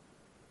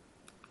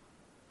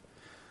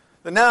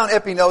 The noun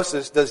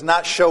epignosis does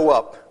not show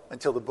up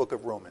until the book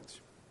of Romans.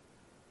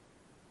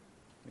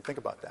 You think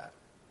about that.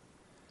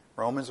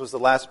 Romans was the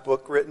last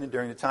book written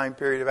during the time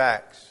period of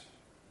Acts.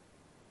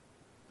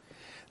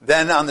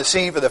 Then on the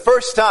scene for the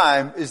first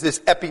time is this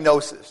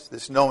epignosis,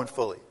 this known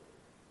fully.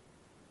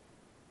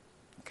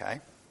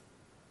 Okay?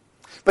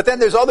 But then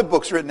there's other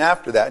books written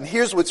after that. And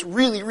here's what's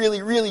really,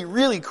 really, really,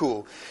 really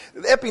cool.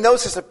 The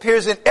epignosis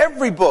appears in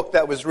every book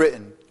that was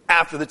written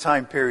after the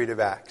time period of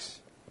Acts.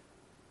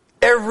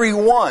 Every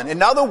one.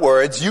 In other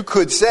words, you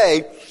could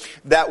say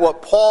that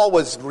what Paul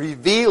was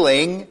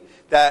revealing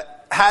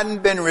that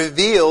hadn't been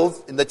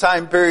revealed in the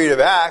time period of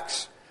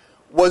Acts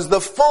was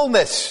the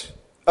fullness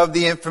of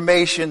the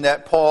information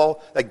that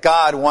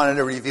God wanted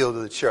to reveal to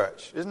the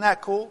church. Isn't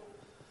that cool?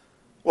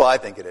 Well, I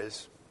think it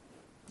is.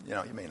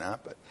 You may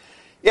not, but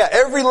yeah,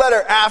 every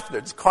letter after,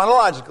 it's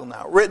chronological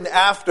now, written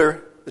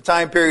after the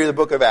time period of the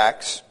book of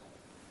Acts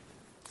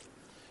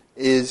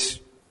is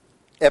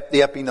the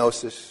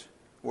epignosis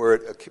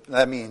word.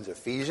 That means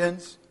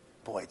Ephesians.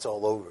 Boy, it's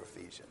all over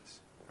Ephesians.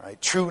 Right?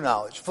 True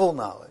knowledge, full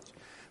knowledge.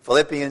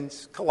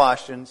 Philippians,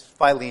 Colossians,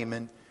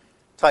 Philemon,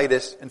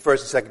 Titus, and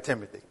 1st and 2nd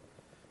Timothy.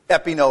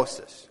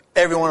 Epignosis.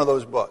 Every one of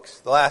those books.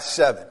 The last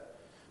 7.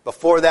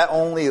 Before that,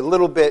 only a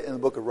little bit in the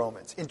book of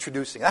Romans.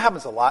 Introducing. That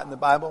happens a lot in the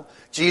Bible.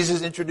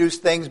 Jesus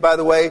introduced things, by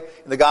the way,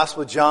 in the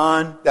Gospel of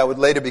John that would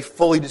later be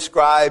fully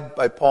described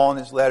by Paul in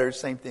his letters.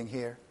 Same thing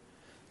here.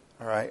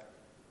 All right.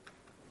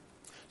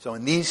 So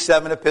in these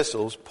 7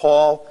 epistles,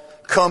 Paul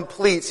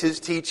completes his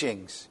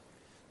teachings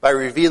by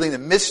revealing the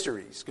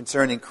mysteries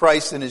concerning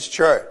Christ and his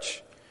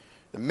church.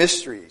 The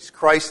mysteries,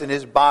 Christ and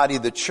his body,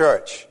 the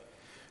church.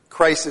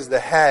 Christ is the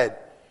head.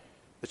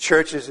 The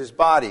church is his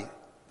body.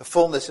 The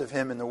fullness of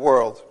him in the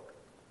world.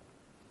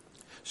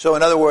 So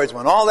in other words,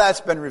 when all that's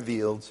been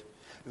revealed,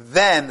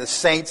 then the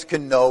saints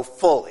can know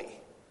fully,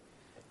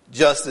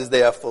 just as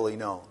they are fully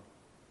known.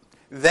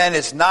 then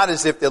it's not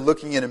as if they're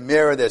looking in a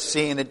mirror, they're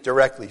seeing it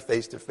directly,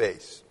 face to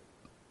face.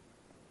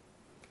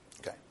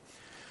 Okay.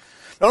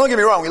 Now don't get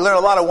me wrong, we learn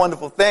a lot of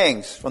wonderful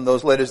things from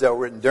those letters that were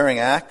written during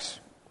Acts,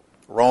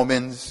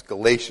 Romans,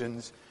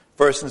 Galatians,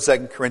 1st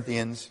and 2nd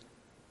Corinthians,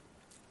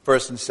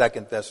 1st and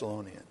 2nd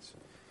Thessalonians.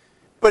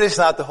 But it's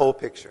not the whole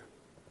picture.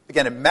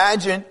 Again,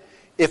 imagine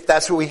if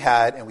that's what we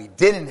had and we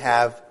didn't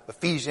have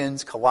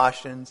Ephesians,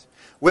 Colossians.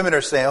 Women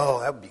are saying,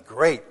 oh, that would be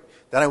great.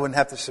 Then I wouldn't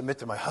have to submit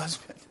to my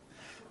husband.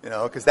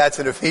 Because that's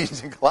in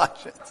Ephesians and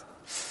Colossians.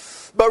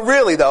 But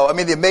really, though, I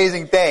mean, the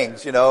amazing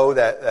things,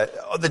 that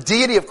the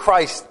deity of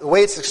Christ, the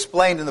way it's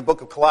explained in the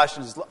book of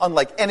Colossians is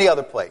unlike any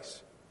other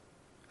place.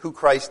 Who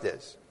Christ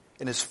is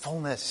in his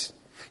fullness.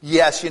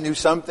 Yes, you knew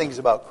some things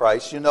about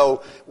Christ. You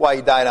know why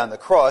he died on the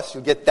cross.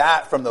 You get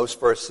that from those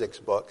first 6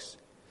 books.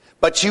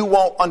 But you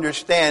won't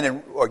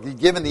understand or be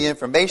given the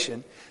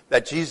information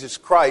that Jesus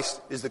Christ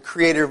is the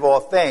creator of all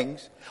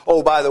things.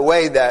 Oh, by the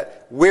way,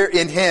 that we're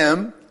in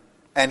him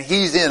and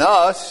he's in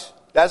us.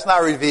 That's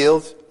not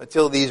revealed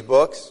until these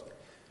books.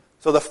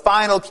 So the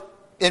final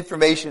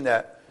information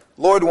that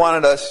Lord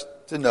wanted us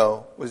to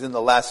know was in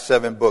the last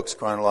 7 books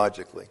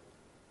chronologically.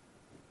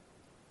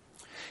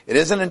 It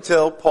isn't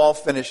until Paul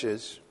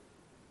finishes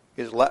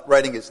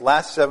writing his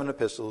last 7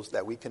 epistles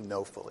that we can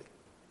know fully.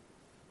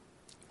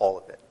 All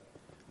of it.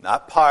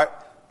 Not part,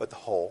 but the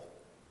whole.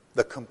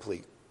 The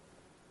complete.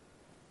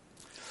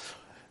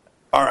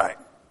 All right.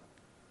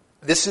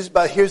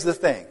 But here's the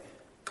thing.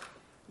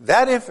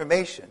 That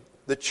information,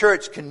 the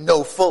church can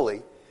know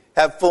fully,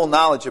 have full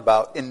knowledge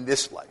about in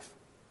this life.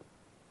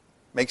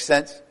 Make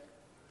sense?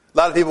 A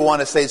lot of people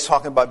want to say it's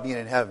talking about being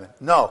in heaven.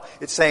 No,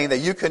 it's saying that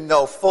you can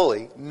know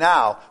fully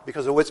now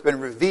because of what's been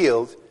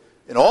revealed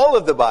in all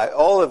of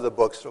the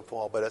books of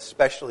Paul, but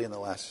especially in the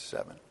last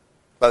 7.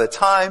 By the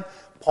time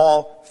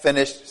Paul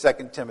finished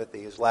 2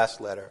 Timothy, his last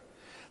letter,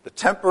 the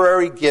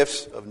temporary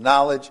gifts of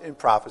knowledge and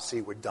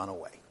prophecy were done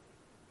away.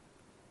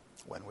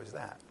 When was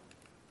that?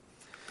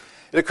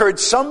 It occurred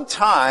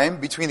sometime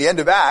between the end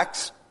of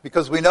Acts,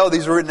 because we know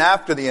these were written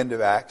after the end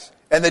of Acts,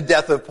 and the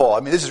death of Paul. I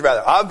mean, this is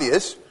rather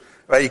obvious,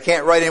 right? He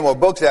can't write any more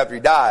books after he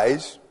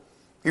dies.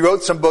 He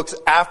wrote some books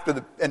after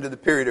the end of the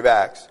period of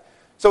Acts.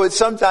 So it's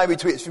sometime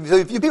between. So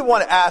if you people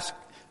want to ask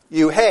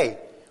you, hey,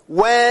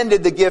 when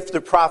did the gift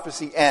of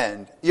prophecy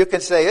end? You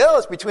can say, oh,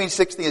 it's between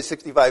 60 and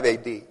 65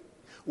 AD.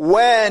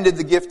 When did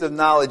the gift of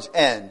knowledge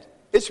end?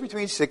 It's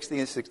between 60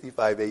 and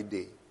 65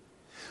 AD.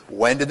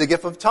 When did the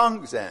gift of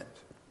tongues end?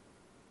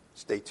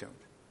 Stay tuned.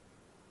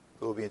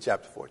 We'll be in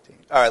chapter 14.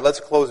 All right, let's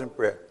close in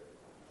prayer.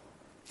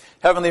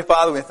 Heavenly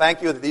Father, we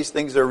thank you that these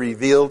things are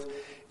revealed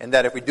and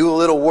that if we do a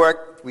little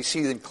work, we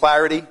see in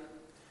clarity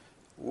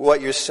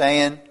what you're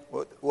saying,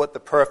 what the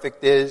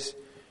perfect is,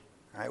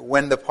 right,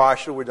 when the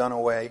partial were done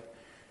away.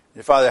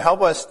 And Father,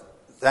 help us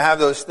to have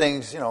those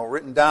things,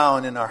 written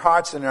down in our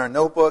hearts and in our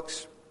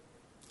notebooks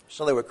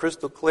so that we're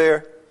crystal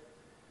clear,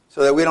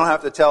 so that we don't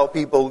have to tell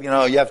people,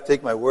 you have to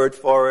take my word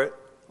for it,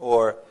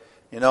 or,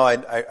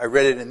 I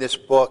read it in this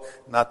book,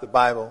 not the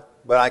Bible,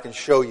 but I can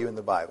show you in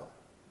the Bible.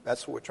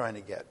 That's what we're trying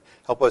to get.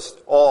 Help us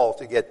all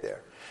to get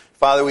there.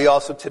 Father, we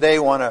also today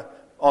want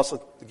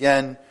to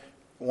again,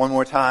 one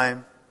more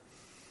time,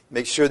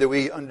 make sure that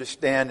we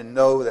understand and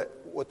know that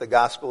what the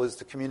gospel is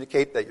to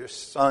communicate, that your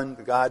Son,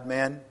 the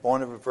God-man,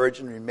 born of a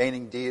virgin,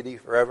 remaining deity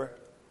forever,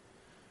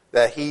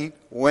 that he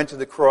went to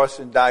the cross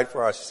and died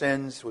for our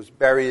sins, was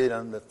buried,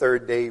 on the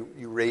 3rd day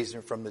you raised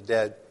him from the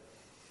dead.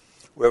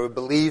 Whoever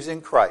believes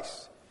in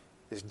Christ,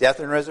 his death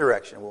and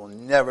resurrection, will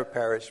never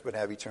perish but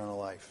have eternal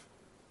life.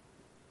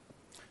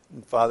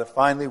 And Father,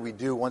 finally, we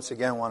do once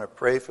again want to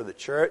pray for the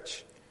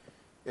church,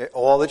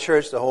 all the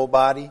church, the whole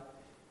body,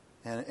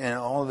 and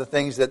all of the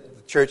things that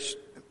the church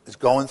is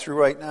going through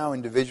right now,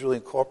 individually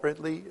and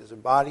corporately, as a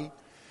body.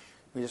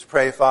 We just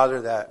pray,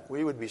 Father, that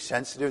we would be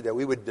sensitive, that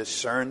we would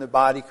discern the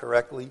body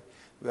correctly.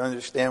 We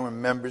understand we're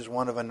members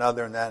one of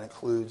another, and that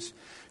includes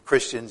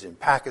Christians in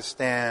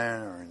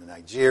Pakistan or in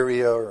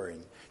Nigeria or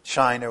in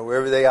China,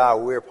 wherever they are,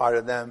 we're part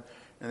of them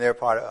and they're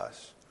part of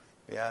us.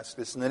 We ask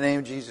this in the name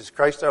of Jesus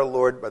Christ our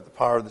Lord, by the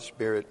power of the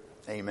Spirit.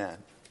 Amen.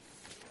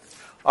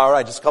 All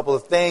right, just a couple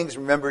of things.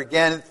 Remember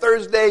again,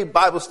 Thursday,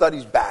 Bible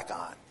study's back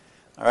on.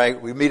 All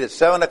right, we meet at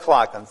 7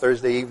 o'clock on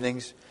Thursday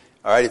evenings.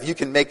 All right, if you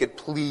can make it,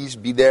 please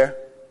be there.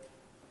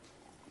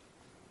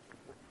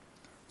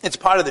 It's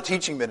part of the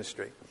teaching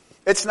ministry.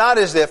 It's not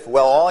as if,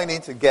 all I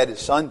need to get is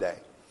Sunday.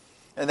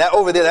 And that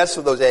over there, that's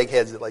for those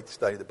eggheads that like to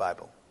study the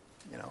Bible.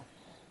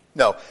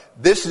 No,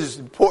 this is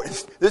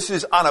important. This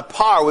is on a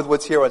par with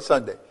what's here on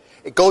Sunday.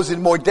 It goes in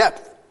more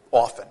depth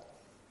often.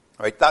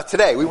 All right, not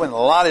today. We went in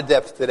a lot of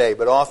depth today,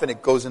 but often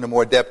it goes into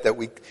more depth that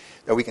we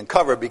can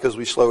cover because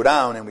we slow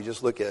down and we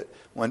just look at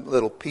one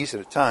little piece at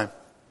a time.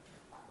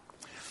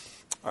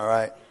 All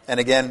right.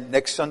 And again,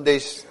 next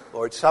Sunday's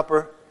Lord's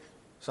Supper.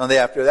 Sunday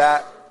after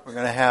that, we're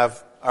going to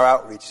have our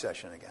outreach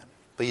session again.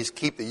 Please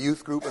keep the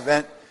youth group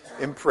event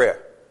in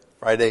prayer.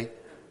 Friday,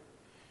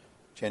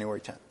 January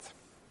 10th.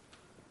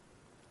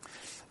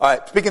 All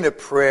right, speaking of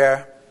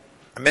prayer,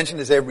 I mention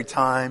this every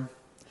time.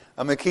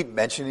 I'm going to keep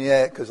mentioning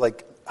it because,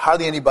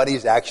 hardly anybody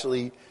is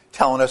actually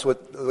telling us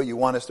what you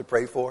want us to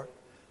pray for.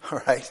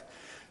 All right?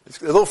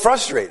 It's a little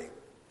frustrating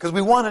because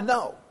we want to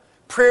know.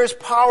 Prayer is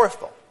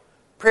powerful.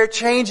 Prayer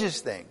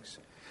changes things.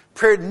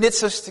 Prayer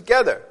knits us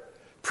together.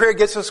 Prayer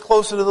gets us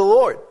closer to the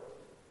Lord.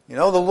 You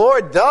know, the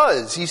Lord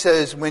does. He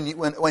says when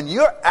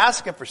you're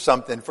asking for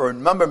something for a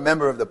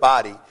member of the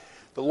body,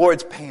 the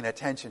Lord's paying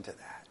attention to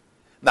that.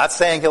 I'm not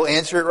saying He'll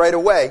answer it right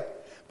away,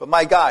 but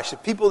my gosh, the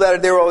people that are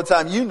there all the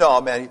time, you know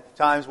how many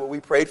times what we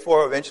prayed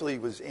for eventually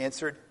was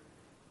answered.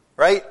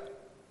 Right?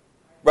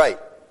 Right.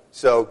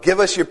 So give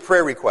us your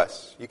prayer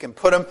requests. You can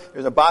put them,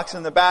 there's a box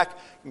in the back.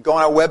 You can go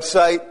on our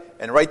website,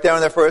 and right there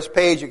on the first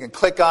page, you can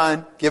click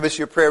on, give us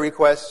your prayer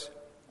requests.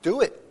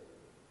 Do it.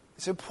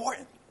 It's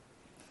important.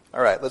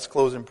 All right, let's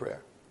close in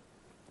prayer.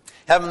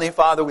 Heavenly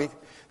Father, we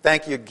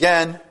thank you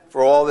again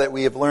for all that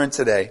we have learned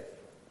today.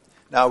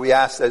 Now we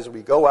ask as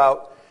we go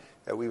out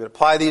that we would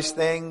apply these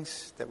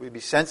things, that we'd be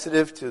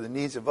sensitive to the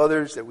needs of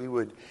others, that we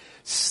would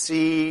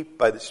see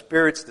by the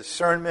Spirit's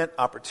discernment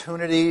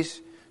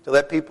opportunities to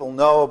let people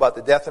know about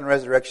the death and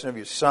resurrection of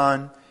your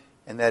Son,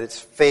 and that it's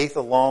faith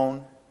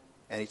alone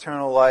and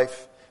eternal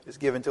life is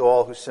given to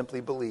all who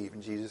simply believe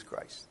in Jesus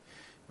Christ.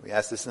 We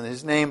ask this in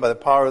His name by the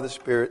power of the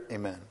Spirit.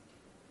 Amen.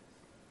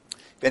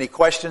 If any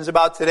questions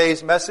about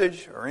today's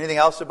message or anything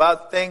else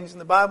about things in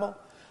the Bible,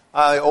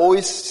 I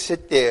always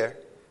sit there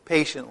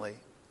patiently,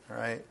 all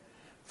right,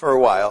 for a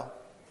while.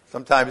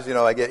 Sometimes,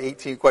 I get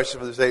 18 questions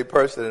from the same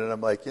person, and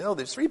I'm like,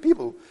 there's 3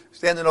 people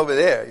standing over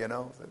there,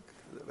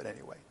 But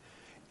anyway,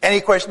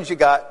 any questions you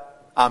got,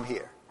 I'm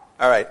here.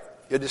 All right,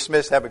 you're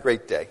dismissed. Have a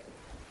great day.